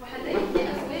 وهنلاقي في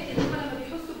ازواج اللي هم لما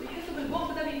بيحسوا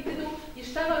بالبعد ده بيبتدوا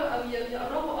يشتغلوا او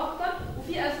يقربوا اكتر،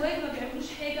 وفي ازواج ما بيعملوش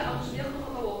حاجه او مش بياخدوا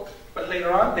خطوات. But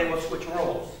later on, they will switch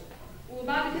roles.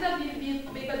 وبعد كده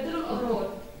بيبدلوا الادوار.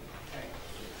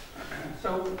 So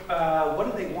what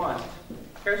do they want?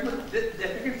 Here's what, if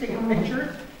you're going to take a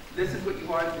picture, this is what you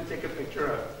want to take a picture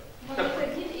of.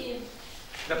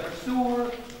 The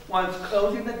pursuer wants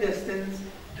closing the distance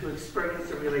to experience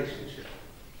the relationship.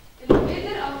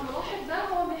 المبادر او الملاحظ ده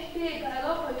هو محتاج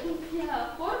علاقه يكون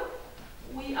فيها قرب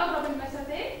ويقرب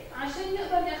المسافات عشان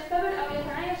يقدر يختبر او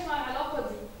يتعايش مع العلاقه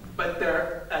دي. But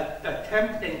their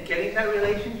attempt in getting that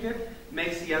relationship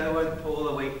makes the other one pull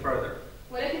away further.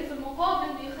 ولكن في المقابل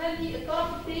بيخلي الطرف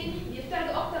الثاني يبتعد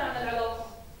اكتر عن العلاقه.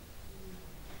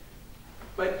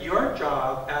 But your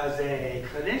job as a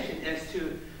clinician is to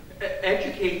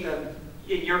educate them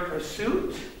in your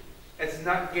pursuit. It's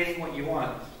not getting what you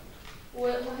want.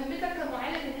 ومهمتك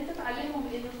كمعالج ان انت تعلمهم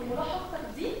ان في ملاحظتك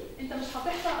دي انت مش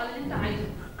هتحصل على اللي انت عايزه.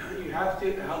 You have to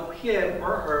help him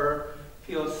or her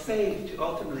feel safe to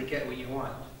ultimately get what you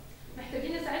want.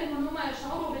 محتاجين نساعدهم ان هم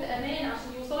يشعروا بالامان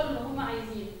عشان يوصلوا للي هم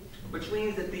عايزينه. Which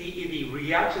means that the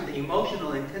reaction, the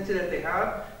emotional intensity that they have,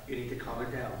 you need to calm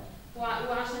it down.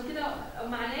 وعشان كده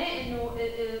معناه انه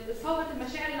اصابه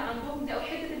المشاعر اللي عندهم دي او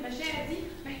حده المشاعر دي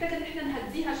محتاجه ان احنا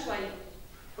نهديها شويه.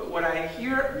 But what I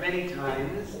hear many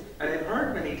times, and I've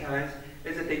heard many times,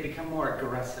 is that they become more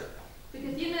aggressive. في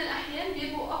كثير من الاحيان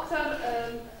بيبقوا اكثر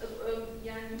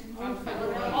يعني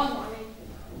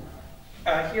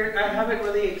Here, I haven't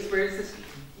really experienced this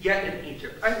yet in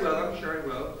Egypt. I will, I'm sure I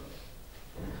will.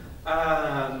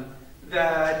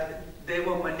 that they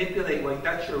will manipulate, like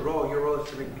that's your role is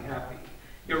to make me happy.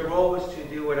 Your role is to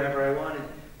do whatever I wanted.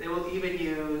 They will even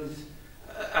use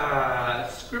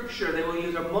scripture, they will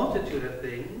use a multitude of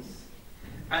things.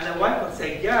 And the wife will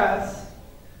say yes,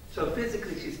 so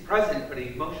physically she's present, but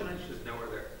emotionally she's nowhere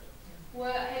there.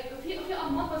 وهيبقى في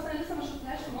انماط بس انا لسه ما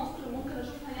شفتهاش في مصر وممكن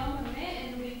اشوفها يوما ما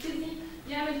انه يبتدي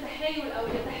يعمل تحايل او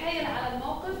يتحايل على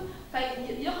الموقف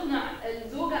فيقنع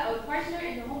الزوجه او البارتنر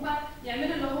ان هم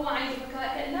يعملوا اللي هو عايزه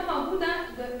كانها موجوده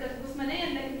جسمانيا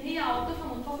لكن هي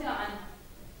عاطفه منفصله عنها.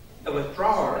 The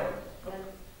withdrawer.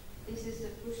 This is the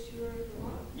pursuer.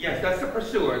 Yes, that's the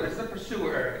pursuer. This is the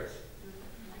pursuer areas.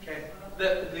 Okay.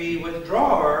 The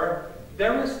withdrawer,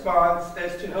 their response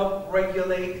is to help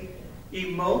regulate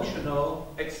emotional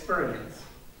experience.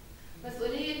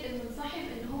 مسؤولية المنصحب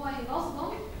ان هو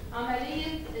ينظم عملية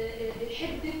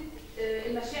حدة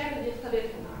المشاعر اللي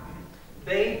بيختبرها.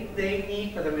 They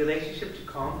need for the relationship to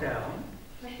calm down.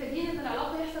 محتاجين ان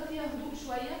العلاقة يحصل فيها هدوء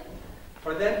شوية.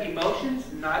 For them, emotions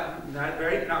not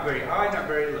very high, not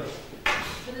very low.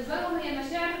 بالنسبة لهم هي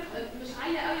مشاعر مش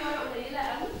عالية قوي ولا قليلة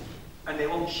قوي. And they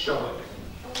won't show it.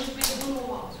 ومش بيقولوا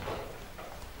بعض.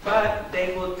 But they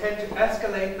will tend to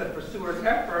escalate the pursuer's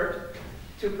effort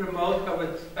to promote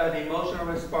an emotional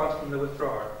response from the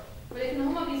withdrawer. ولكن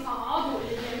هم بيصعدوا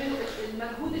اللي بيعملوا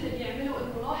المجهود اللي بيعمله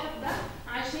الملاحق ده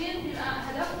عشان يبقى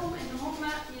هدفهم ان هم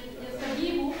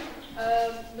يستجيبوا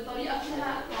بطريقة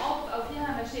فيها تعاطف او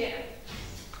فيها مشاعر.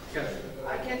 Yes.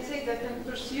 I can say that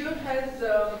the pursuer has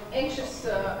anxious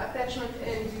attachment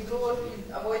and withdrawal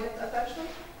is avoidant attachment.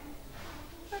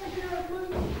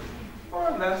 More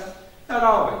or less. Not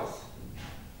always.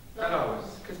 Not always.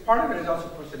 Because part of it is also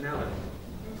personality.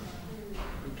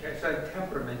 Okay, so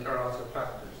temperament are also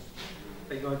factors.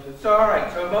 They go into. So, all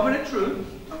right, so a moment of truth.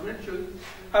 Moment of truth.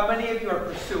 How many of you are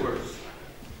pursuers?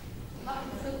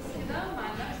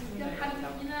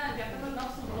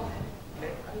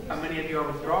 How many of you are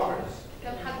withdrawers?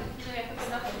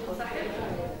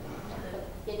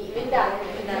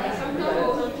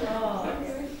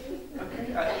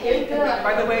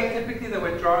 By the way, typically the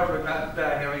withdrawers would not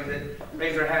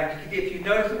raise their hand. If you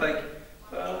notice, like,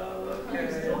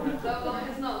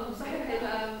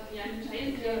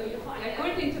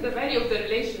 According to the value of the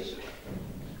relationship.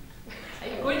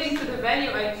 According to the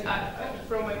value,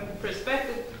 from my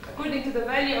perspective, according to the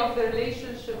value of the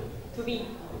relationship to me.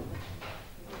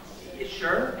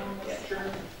 Sure. Sure.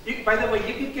 By the way,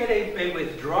 you can get a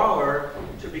withdrawer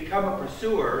to become a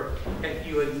pursuer if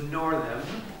you ignore them,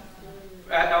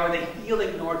 or they feel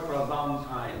ignored for a long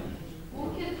time.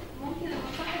 ممكن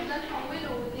المصاحب ده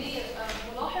نحوله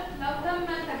لملاحق لو تم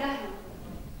تجاهله.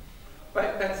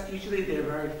 But that's usually they're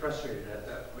very frustrated at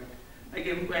that point. Like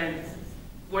when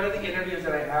one of the interviews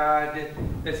that I had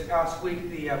this past week,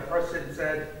 the person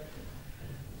said,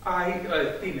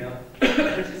 female,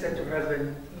 she said to her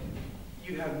husband,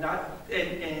 you have not,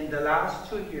 in the last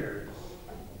 2 years,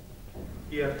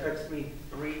 you have texted me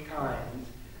 3 times,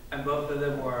 and both of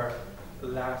them were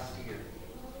last year.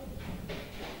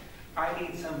 I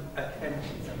need some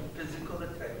attention, some physical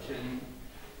attention,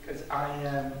 because I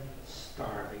am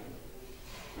starving.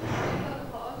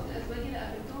 الازواج اللي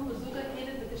قابلتهم الزوجه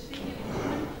كانت بتشتكي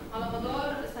على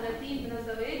مدار 2 من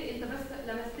الزواج انت بس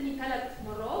لمستني 3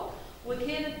 مرات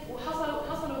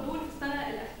وحصلوا دول في السنه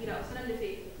الاخيره او السنه اللي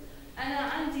فاتت. انا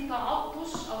عندي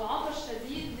تعطش او عطش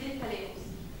شديد للتلامس.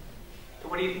 So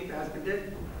what do you think the husband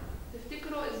did?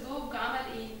 تفتكروا الزوج عمل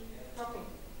ايه؟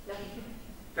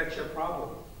 That's your problem.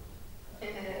 دي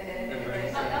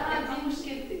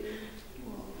مشكلتي.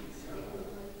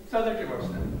 So they're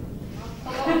divorced now.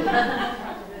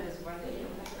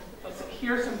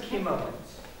 Here are some key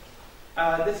moments.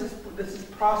 This is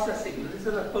processing. These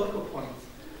are the focal points.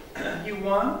 You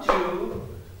want to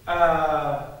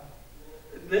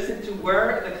listen to where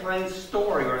the client's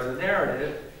story or the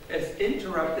narrative is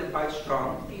interrupted by strong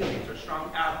feelings or strong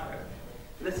affect.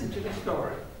 Listen to the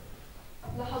story.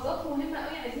 لحظات مهمة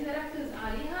قوي عايزين نركز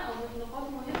عليها أو نقاط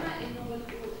مهمة إنه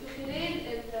في خلال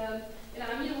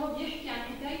العميل وهو بيحكي عن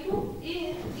حكايته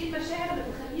إيه المشاعر اللي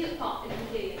بتخليه يقطع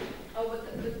الحكاية أو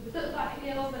بتقطع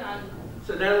الحكاية غصب عنه.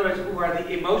 So in other words, where the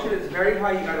emotion is very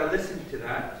high, you gotta listen to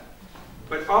that.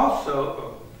 But also,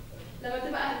 لما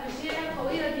تبقى المشاعر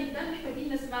قوية جدا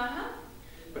محتاجين نسمعها.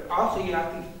 But also you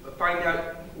have to find out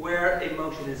where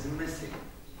emotion is missing.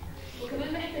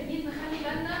 وكمان محتاجين نخلي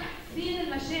بالنا فين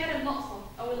المشاعر الناقصة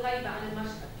أو الغايبة عن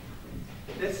المشهد.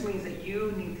 This means that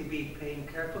you need to be paying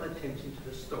careful attention to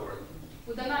the story.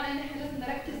 وده معناه إن إحنا لازم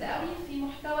نركز قوي في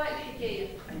محتوى الحكاية.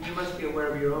 And you must be aware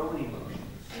of your own emotions.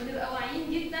 ونبقى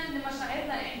واعيين جدا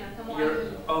لمشاعرنا إحنا Your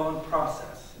كمعلمين. own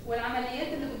process. والعمليات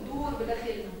اللي بتدور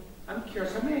بداخلنا. I'm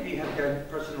curious, how many of you have done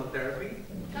personal therapy?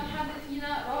 كم حد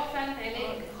فينا راح فعلا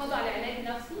علاج خضع لعلاج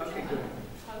نفسي؟ Okay, good.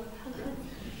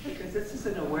 Because this is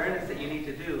an awareness that you need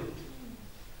to do.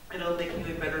 It'll make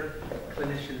you a better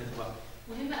clinician as well.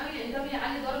 مهم قوي لان ده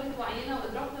بيعلي درجه وعينا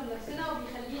وادراكنا بنفسنا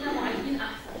وبيخلينا معالجين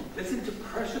احسن. Listen to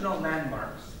personal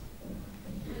landmarks.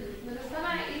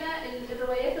 بنستمع الى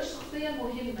الروايات الشخصيه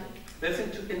المهمه.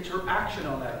 Listen to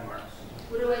interactional landmarks.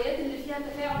 والروايات اللي فيها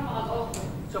تفاعل مع الاخر.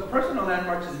 So personal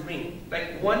landmarks is me.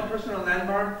 Like one personal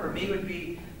landmark for me would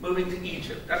be moving to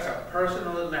Egypt. That's a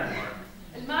personal landmark.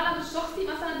 المعلم الشخصي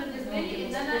مثلا بالنسبه لي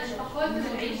ان انا انتقلت من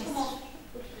العيش في مصر.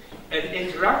 An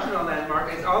interactional landmark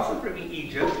is also for me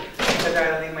Egypt, because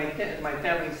my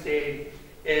family stayed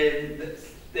in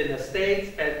the States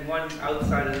and one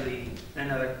outside of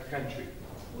another country.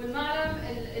 والمعلم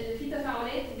اللي فيه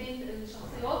تفاعلات بين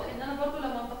الشخصيات ان انا برضو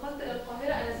لما انتقلت الى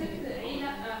القاهره انا سبت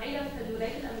عيله في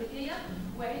الولايات الامريكيه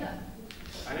وعيله.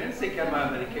 I didn't say كما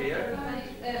أمريكية.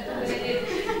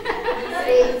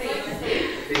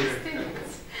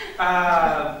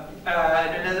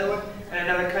 And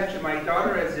another country. My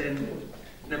daughter is in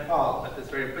Nepal at this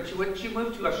very, but she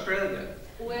moved to Australia.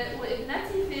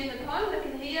 وابنتي في نيبال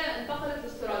لكن هي انتقلت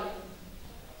لاستراليا.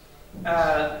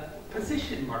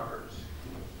 Position markers.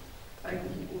 Like,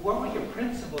 what were your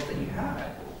principles that you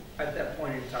had at that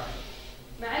point in time?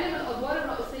 معالم الادوار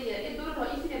الرئيسيه، ايه الدور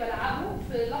الرئيسي اللي بلعبه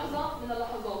في لحظه من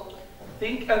اللحظات؟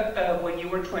 Think of when you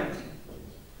were 20.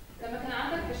 لما كان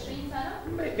عندك 20 سنه.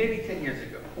 Maybe 10 years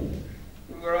ago.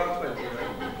 We were all 20, right?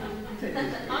 10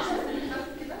 years ago. 10 سنين بس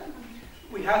كده.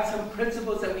 We had some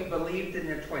principles that we believed in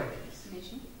their 20s.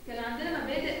 كان عندنا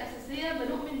مبادئ اساسيه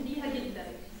بنؤمن بيها جدا.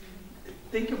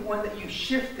 Think of one that you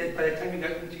shifted by the time you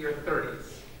got into your 30s.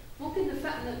 ممكن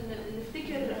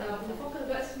نفتكر او نفكر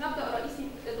دلوقتي في مبدأ رئيسي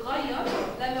اتغير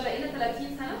لما بقينا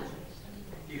 30 سنة.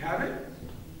 You have it?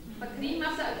 فاكرين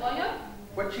مبدأ اتغير؟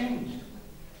 What changed?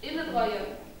 ايه اللي اتغير؟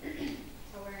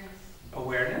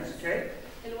 Awareness, okay.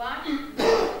 الوعي.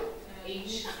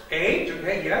 Age. Age,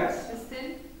 okay, yes.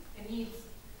 السن. Needs.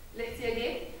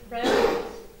 الاحتياجات.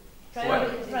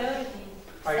 Priorities,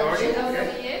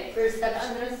 okay.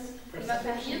 Perceptions.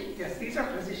 المفاهيم. Yes, these are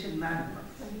position landmarks.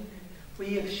 We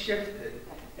have shifted.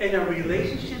 In a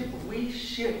relationship, we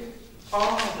shift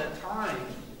all the time.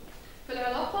 في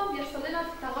العلاقة بيحصل لنا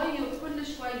تغير كل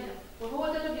شوية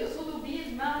وهو ده اللي بيقصده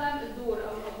بيه معلم الدور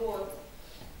أو الأدوار.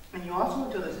 And you also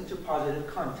want to listen to positive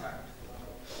contact.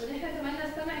 ونحن كمان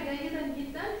نستمع جيدا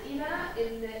جدا إلى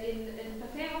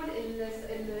التفاعل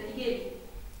الإيجابي.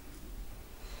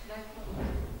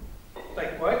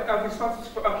 Like what? Responses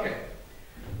for, okay.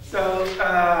 So,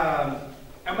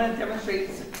 I'm going to demonstrate,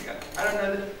 I don't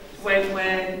know, when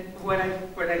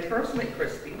I first met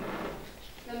Christy,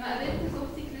 لما قابلت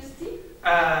زوجتي كريستي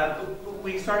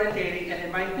we started dating, and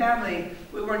in my family,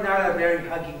 we were not a very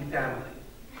hugging family.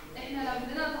 احنا لما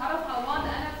بدنا نتعرف على بعض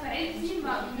انا في عيلتي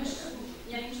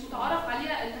مش متعارف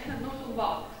عليها ان احنا بنحضن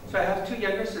بعض. So I have 2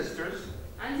 younger sisters.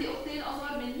 عندي اختين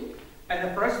اصغر مني. And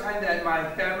the first time that my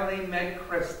family met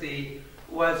Christy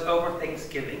was over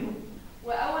Thanksgiving.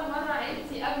 واول مره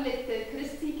عيلتي قابلت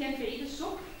كريستي كان في عيد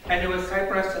الشكر. And it was time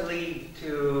for us to leave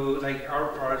to like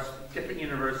our different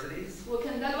universities.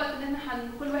 وكان ده الوقت ان احنا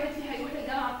كل واحد فينا هيروح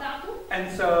للجامعه بتاعته.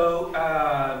 And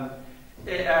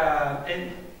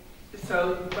so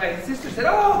my sister said,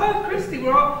 "Oh, hug Christy."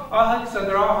 We're all hugging, so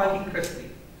they're all hugging Christy.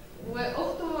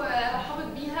 واخته رحبت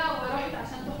بيها وراحت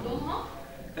عشان تحضنها.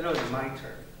 Then it was my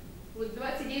turn.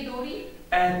 ودلوقتي جه دوري.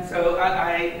 And so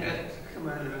I come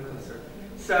on a little closer.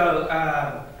 So I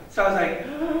was like,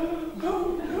 oh no.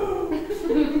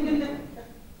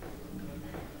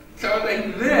 So I was like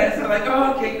this. I'm like,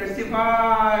 oh, okay, Christy,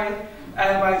 bye.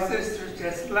 And my sister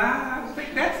just laughed.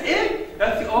 Like, that's it?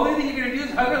 That's the only thing you're gonna do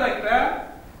is hug her like that?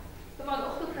 طبعا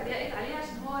اخته اتريقت عليه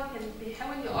عشان هو كان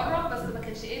بيحاول يقرب بس ما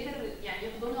كانش قادر يعني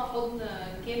يحضنها حضن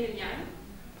كامل يعني.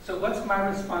 So what's my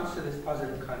response to this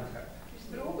positive contact?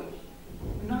 No,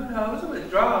 it wasn't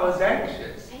withdrawal. I was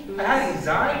anxious. I had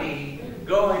anxiety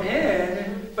going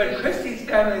in, but Christy's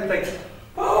family is like,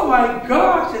 oh my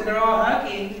gosh, and they're all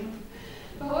hugging.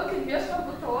 فهو كان بيشعر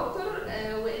بالتوتر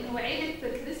وإنه عيلة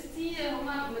كريستي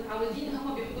هما متعودين إن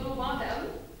هما بيحضنوا بعض قوي.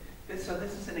 So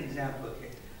this is an example,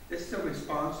 okay? This is a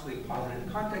response to a positive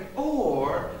contact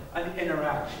or an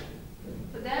interaction.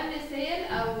 فده مثال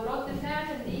أو رد فعل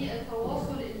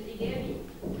للتواصل الإيجابي.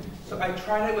 So I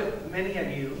tried it with many of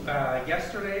you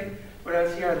yesterday, when I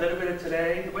was here a little bit of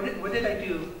today. What did I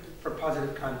do for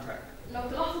positive contact? لو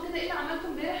تلاحظوا كده إيه اللي عملته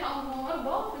امبارح أو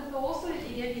النهارده في التواصل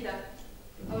الإيجابي ده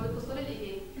أو الاتصال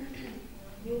الإيجابي.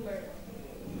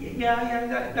 Yeah,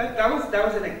 that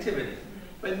was an activity.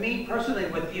 But me personally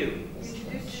with you.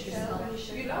 Introduce yourself.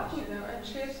 You love to know and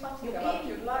share something about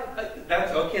your life.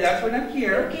 That's okay, that's when I'm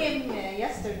here. You came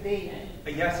yesterday.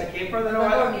 Yes, I came for a little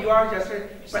while. You are yesterday.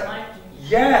 But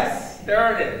yes,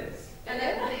 there it is.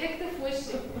 أنا ضحكت في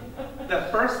وشي. The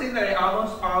first thing that I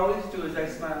almost always do is I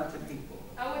smile to people.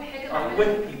 أول حاجة Or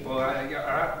with people.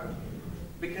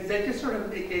 Because it just sort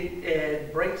of,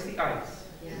 it breaks the ice.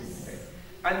 Yes. Okay.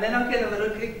 And then I'll get a little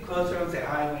bit closer and say,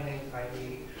 hi, my name's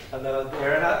Heidi. Hello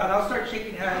there. And I'll start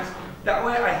shaking hands. That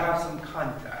way I have some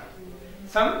contact.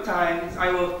 Sometimes I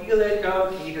will feel it,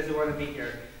 oh, he doesn't want to be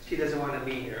here. She doesn't want to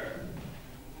be here.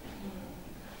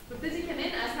 ببتدي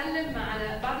كمان اسلم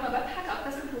على بعد ما بضحك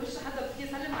ابتسم في وش حد وابتدي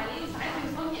اسلم عليه وساعات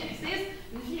يوصلني احساس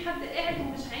ان في حد قاعد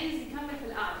ومش عايز يكمل في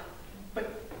القعده.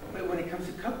 But when it comes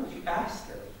to couples, you ask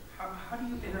them, how do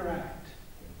you interact?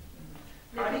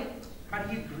 How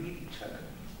do you greet each other?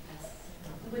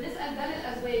 بنسال ده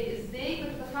للازواج ازاي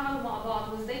بتتفاعلوا مع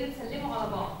بعض وازاي بتسلموا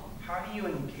على بعض. How do you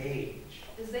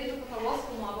engage? ازاي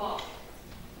بتتواصلوا مع بعض.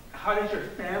 How does your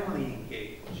family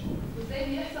engage? وازاي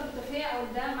بيحصل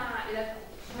التفاعل ده مع عائلتكم.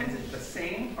 Is it the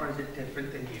same or is it different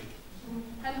than you?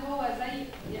 هل هو زي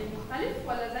يعني مختلف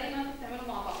ولا زي ما انتوا بتعملوا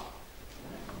مع بعض؟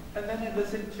 And then I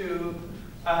listen to,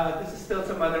 this is still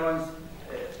some other ones.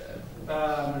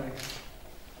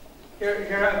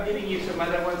 Here I'm giving you some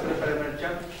other ones, but I'm going to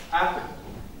jump after.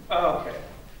 Oh, okay.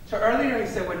 So earlier I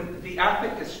said when the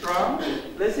affect is strong,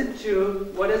 listen to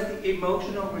what is the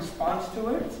emotional response to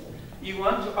it. You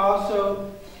want to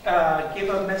also give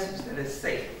a message that is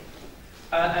safe.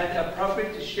 And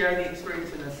appropriate to share the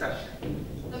experience in a session.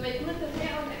 لما يكون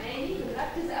التفاعل عالي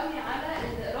بنركز قوي على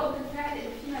رد الفعل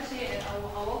اللي فيه مشاعر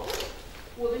او عواطف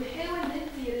وبنحاول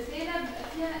ندي رساله بيبقى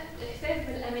فيها احساس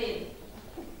بالامان.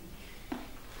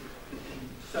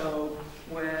 So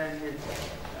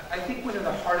I think one of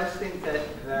the hardest things that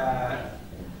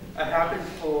happens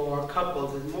for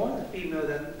couples is more the female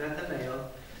than the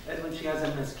male is when she has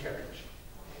a miscarriage.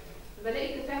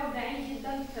 بلاقي التفاعل ده عالي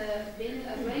جدا بين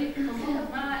الازواج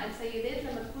خاصه مع السيدات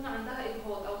لما تكون عندها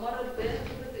اجهاض او مرت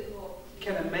بخبره اجهاض.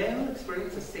 Can a male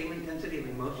experience the same intensity of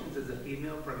emotions as a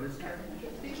female for a miscarriage?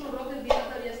 تفتكروا الراجل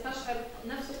بيقدر يستشعر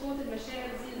نفس قوه المشاعر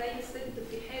دي زي الست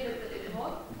في حاله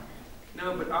الاجهاض؟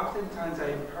 No, but oftentimes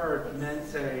I've heard men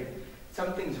say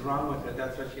something's wrong with her.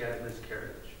 That's why she had a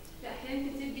miscarriage. في احيان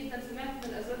كتير جدا سمعت من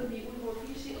الازواج بيقولوا هو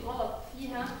في شيء غلط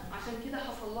فيها عشان كده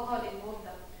حصل لها الاجهاض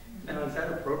ده. Now, is that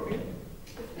appropriate?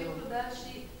 تفتكروا ده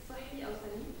شيء صحي او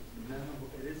سليم؟ No,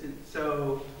 it isn't. So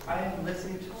I am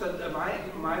listening to. So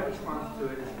my response to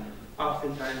it is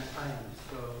oftentimes I am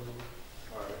so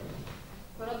sorry.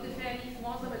 فرد فعلي في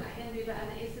معظم الاحيان بيبقى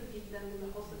انا اسف جدا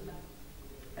للي حصل ده.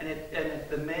 And if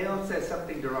the male says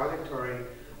something derogatory,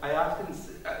 I often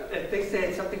if they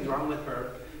say something's wrong with her,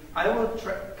 I will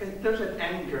try because there's an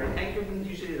anger, and anger means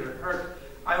usually they're hurt.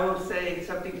 I will say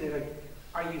something to like,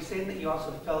 are you saying that you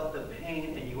also felt the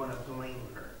pain and you want to blame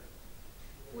her?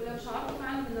 ولو شعرت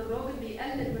فعلا ان الراجل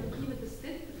بيقلل من قيمه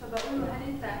الست فبقول له هل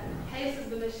انت حاسس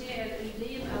بمشاعر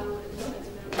البليم او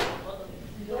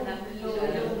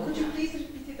Could you please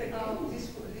repeat it again, this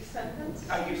sentence?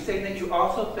 Are you saying that you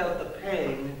also felt the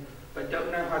pain but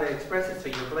don't know how to express it, so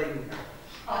you're blaming her?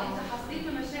 انت حسيت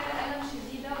بمشاعر الم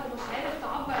شديده ومش عارف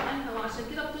تعبر عنها وعشان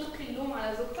كده بتلقي اللوم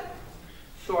على زوجتك؟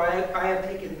 So I have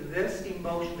taken this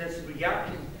emotion, this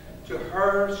reaction to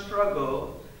her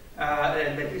struggle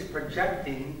that he's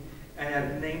projecting, and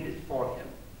I've named it for him.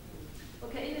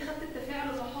 وكأني خدت التفاعل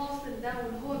اللي حاصل ده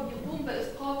وان هو بيقوم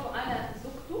باسقاطه على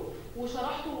زوجته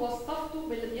وشرحته ووصفته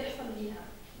باللي بيحصل ليها.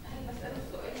 هل مسألة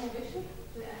سؤال مباشر؟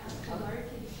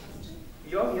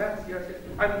 Oh yes, yes.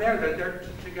 I'm there. They're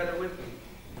together with me.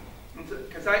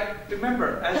 Because I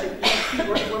remember, as a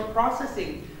EAGT, we're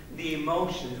processing the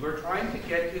emotions. We're trying to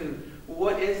get to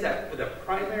what is that for the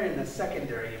primary and the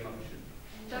secondary emotion.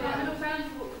 بعمله فعلا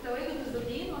في تواجد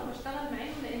الزوجين وانا بشتغل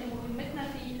معاهم لان مهمتنا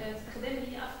في استخدام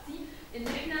EAGT ان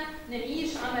احنا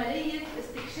نعيش عمليه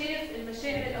استكشاف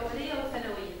المشاعر الاوليه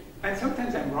والثانويه. And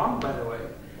sometimes I'm wrong, by the way,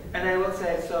 and I will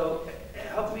say, so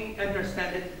help me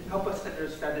understand it. Help us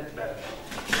understand it better.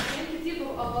 احيان كتير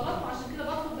ببقى غلط وعشان كده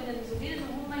بطلب من الزوجين ان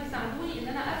هم يساعدوني ان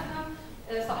انا افهم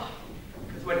صح.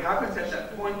 Because what happens at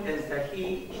that point is that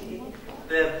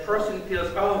the person feels,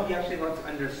 oh, he actually wants to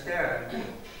understand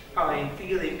how I'm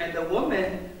feeling, and the woman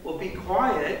will be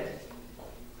quiet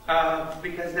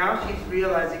because now she's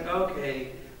realizing, okay,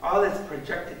 all his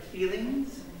projected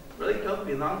feelings really don't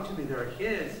belong to me, they're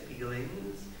his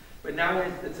feelings, but now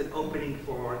it's an opening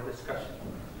for discussion.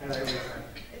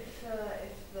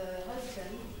 If the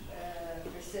husband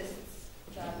persists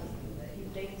that he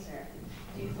blames her,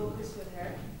 do you focus with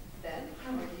her then,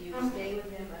 or do you stay with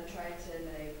him and try to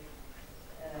like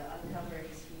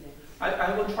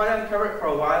will try to uncover it for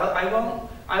a while.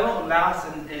 I won't last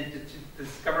and to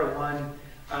discover one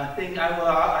thing.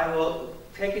 I will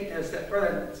take it a step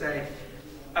further and say,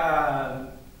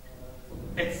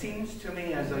 it seems to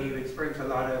me as though you've experienced a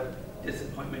lot of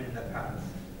disappointment in the past.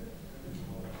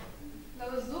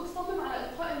 لو الزوج صمم على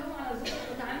إلقاء اللوم على زوجته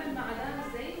وتتعامل مع ده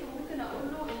ازاي فممكن أقول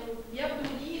له إنه يبدو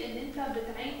لي إن أنت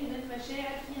بتعاني من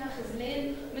مشاعر فيها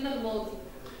خذلان من الماضي.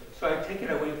 So I take it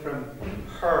away from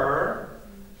her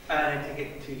and I take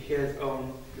it to his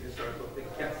own historical thing.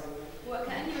 Yes.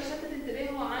 وكأني بشتت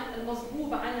انتباهه عن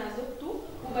المصبوب عنها زوجته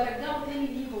وبرجعه تاني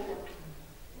ليه هو.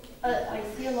 I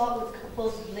see a lot with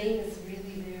couples, blame is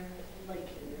really there. Like,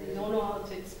 they don't know how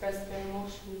to express their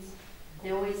emotions. They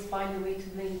always find a way to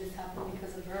blame, this happened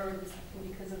because of her, or this happened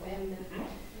because of him.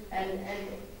 And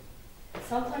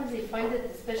sometimes they find it,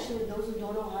 especially with those who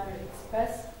don't know how to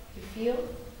express, to feel.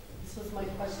 This was my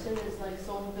question, is like,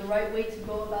 so the right way to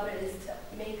go about it is to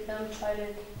make them try to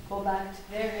go back to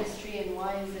their history and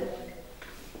why is it like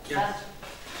that?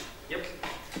 Yep.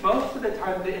 Most of the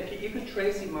time, if you can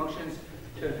trace emotions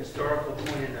to a historical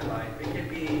point in their life. It could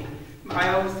be, I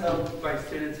always tell my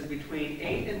students that between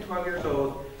 8 and 12 years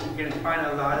old, you're going to find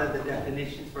a lot of the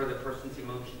definitions for the person's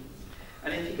emotions.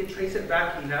 And if you can trace it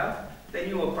back enough, then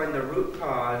you will find the root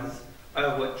cause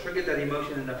of what triggered that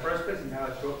emotion in the first place and how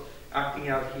it's acting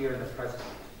out here in the present.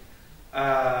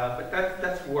 But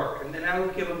that's work. And then I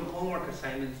will give them homework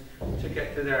assignments to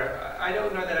get to there. I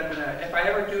don't know that I'm going to, if I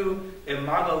ever do a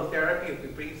model therapy, if we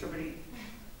bring somebody,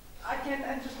 I can't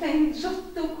understand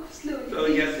just too slowly. so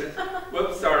yes,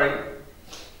 whoops, sorry.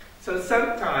 So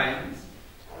sometimes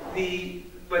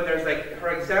when there's like, her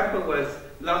example was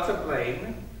lots of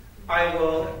blame, I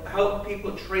will help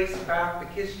people trace back the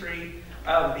history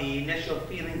of the initial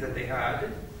feelings that they had.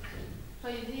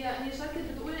 طيب هي شركة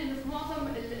بتقول إن في معظم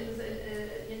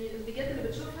يعني الفيديوهات اللي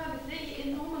بتشوفها بتلاقي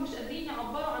إن هم مش قادرين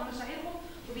يعبروا عن مشاعرهم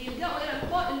وبيلجأوا إلى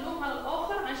إلقاء اللوم على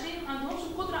الآخر عشان ما عندهمش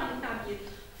القدرة على التعبير.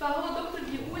 فهو الدكتور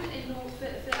بيقول إنه في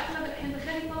أغلب الأحيان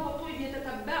خلال التوقعي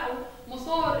بيتتبعوا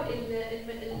مسار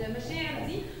المشاعر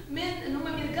دي من إن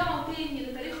هم بيرجعوا تاني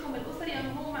لتاريخهم الأسري إن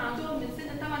هم عندهم من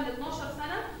سن 8 ل 12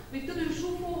 سنة بيبتدوا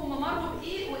يشوفوا هم مروا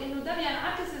بإيه وإنه ده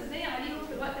بينعكس إزاي عليهم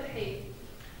في الوقت الحالي.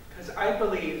 Because I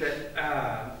believe that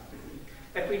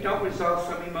if we don't resolve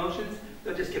some emotions,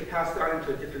 they'll just get passed on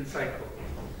into a different cycle.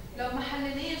 لو ما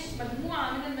حلناش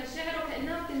مجموعة من المشاعر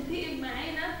وكأنها بتنتقل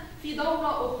معانا في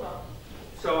دورة أخرى.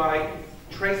 So I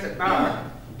trace it back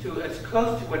to as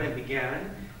close to when it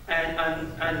began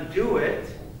and undo it,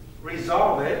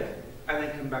 resolve it, and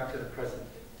then come back to the present.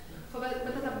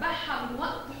 فبتتبعها من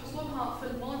وقت حصولها في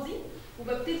الماضي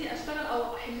وببتدي أشتغل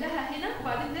أو أحلها هنا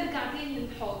وبعدين نرجع تاني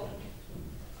للحاضر.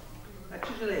 That's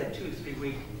usually a 2-3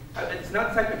 week. It's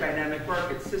not psychodynamic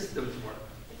work, it's systems work.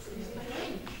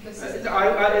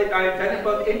 I've done it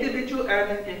both individual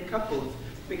and in couples,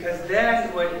 because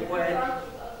then when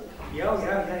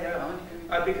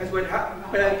because when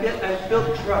I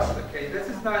built trust. Okay, this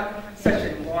is not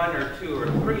session 1 or 2 or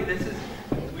 3. This is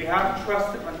we have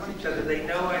trust amongst each other. They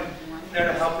know I'm there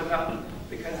to help them out.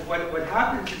 Because what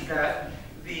happens is that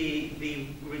the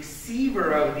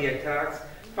receiver of the attacks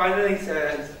finally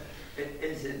says, "It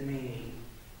isn't me.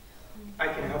 I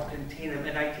can help contain them,"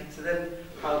 and I teach them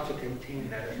how to contain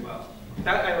that as well.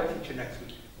 That I will teach you next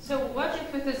week. So what if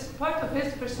it is part of his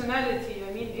personality?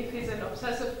 I mean, if he's an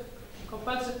obsessive,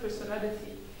 compulsive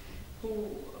personality who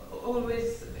always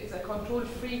is a control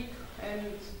freak and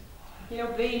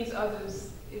blames others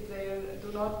if they do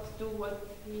not do what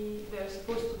they're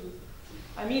supposed to do.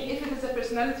 I mean, if it is a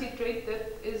personality trait that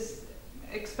is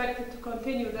expected to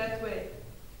continue that way.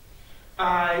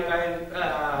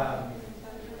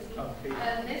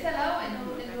 الناس لو انه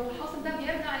الحاصل ده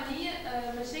بيرجع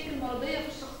لمشاكل مرضيه في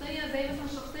الشخصيه زي مثلا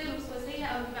الشخصيه الوسواسيه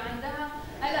او بيبقى عندها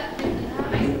قلق من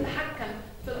انها عايزه تتحكم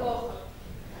في الاخر.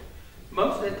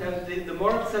 Most of the time, the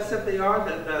more obsessive they are,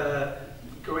 the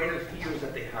greater fears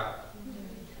that they have.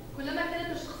 كلما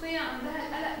كانت الشخصيه عندها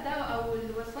القلق ده او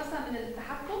الوسوسه من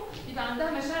التحكم بيبقى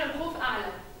عندها مشاعر الخوف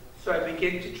اعلى. So I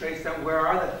begin to trace them. Where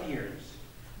are the fears?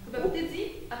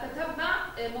 ببتدي اتتبع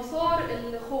مسار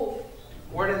الخوف.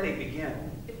 Where did they begin?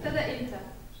 ابتدى امتى؟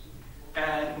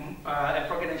 And if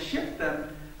we're going to shift them,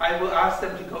 I will ask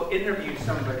them to go interview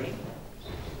somebody.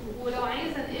 ولو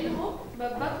عايزه انقلهم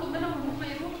بطلب منهم ان هم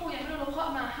يروحوا يعملوا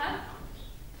لقاء مع حد.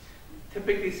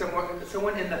 Typically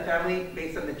someone in the family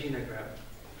based on the genogram.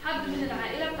 حد من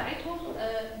العائله بتاعتهم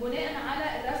بناء على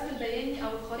الرسم البياني او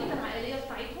الخريطه العائليه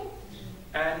بتاعتهم.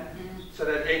 And so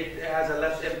that it has a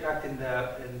less impact in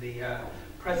the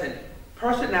present.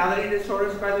 Personality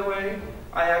disorders, by the way,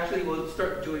 I actually will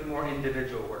start doing more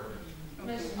individual work.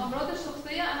 مش امراض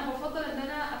الشخصيه انا بفضل ان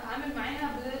انا اتعامل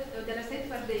معاها بجلسات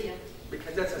فرديه.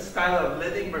 Because that's a style of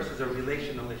living versus a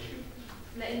relational issue.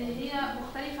 لان هي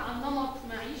مختلفه عن نمط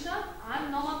معيشه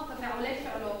عن نمط تفاعلات في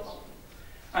علاقه.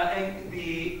 And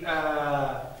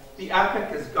the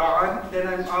affect is gone. Then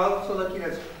I'm also looking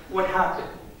at what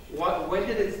happened. When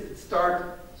did it start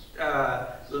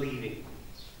leaving?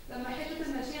 لما حته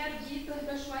المشاعر دي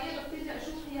تهدى شويه ببتدي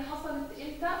اشوف هي حصلت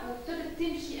امتى وابتدت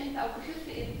تمشي امتى او تخف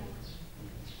امتى.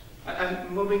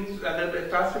 I'm moving a little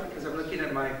bit faster because I'm looking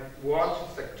at my watch.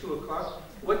 It's like 2 o'clock.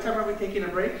 What time are we taking a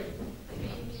break?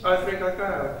 Oh, 3 o'clock.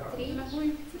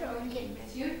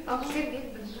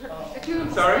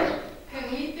 Sorry? Can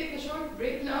we take a short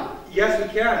break now? Yes, we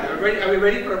can. Are we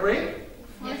ready for a break?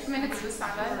 5 minutes بس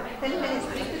على 10 minutes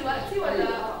break دلوقتي ولا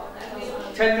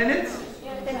 10 minutes?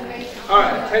 10 minutes. All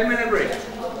right, 10-minute break.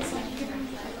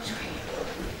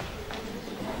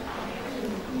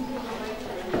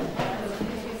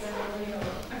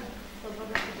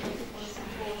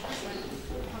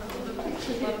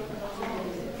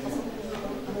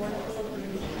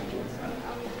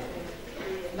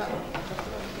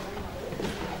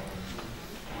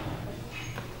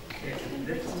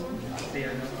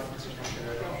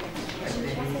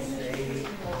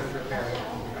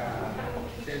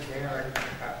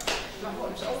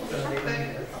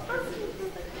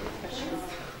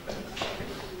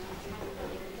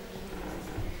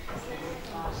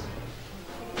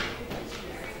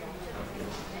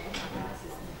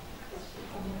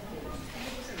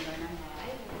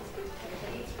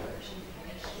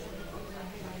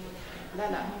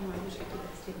 لا لا هم ما عندوش اكيد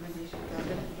استجماليشن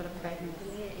عندنا في البلد بتاعتنا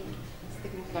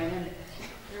استجمال دايناميك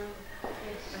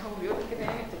هم بيقولوا كده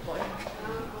يعني بتبقى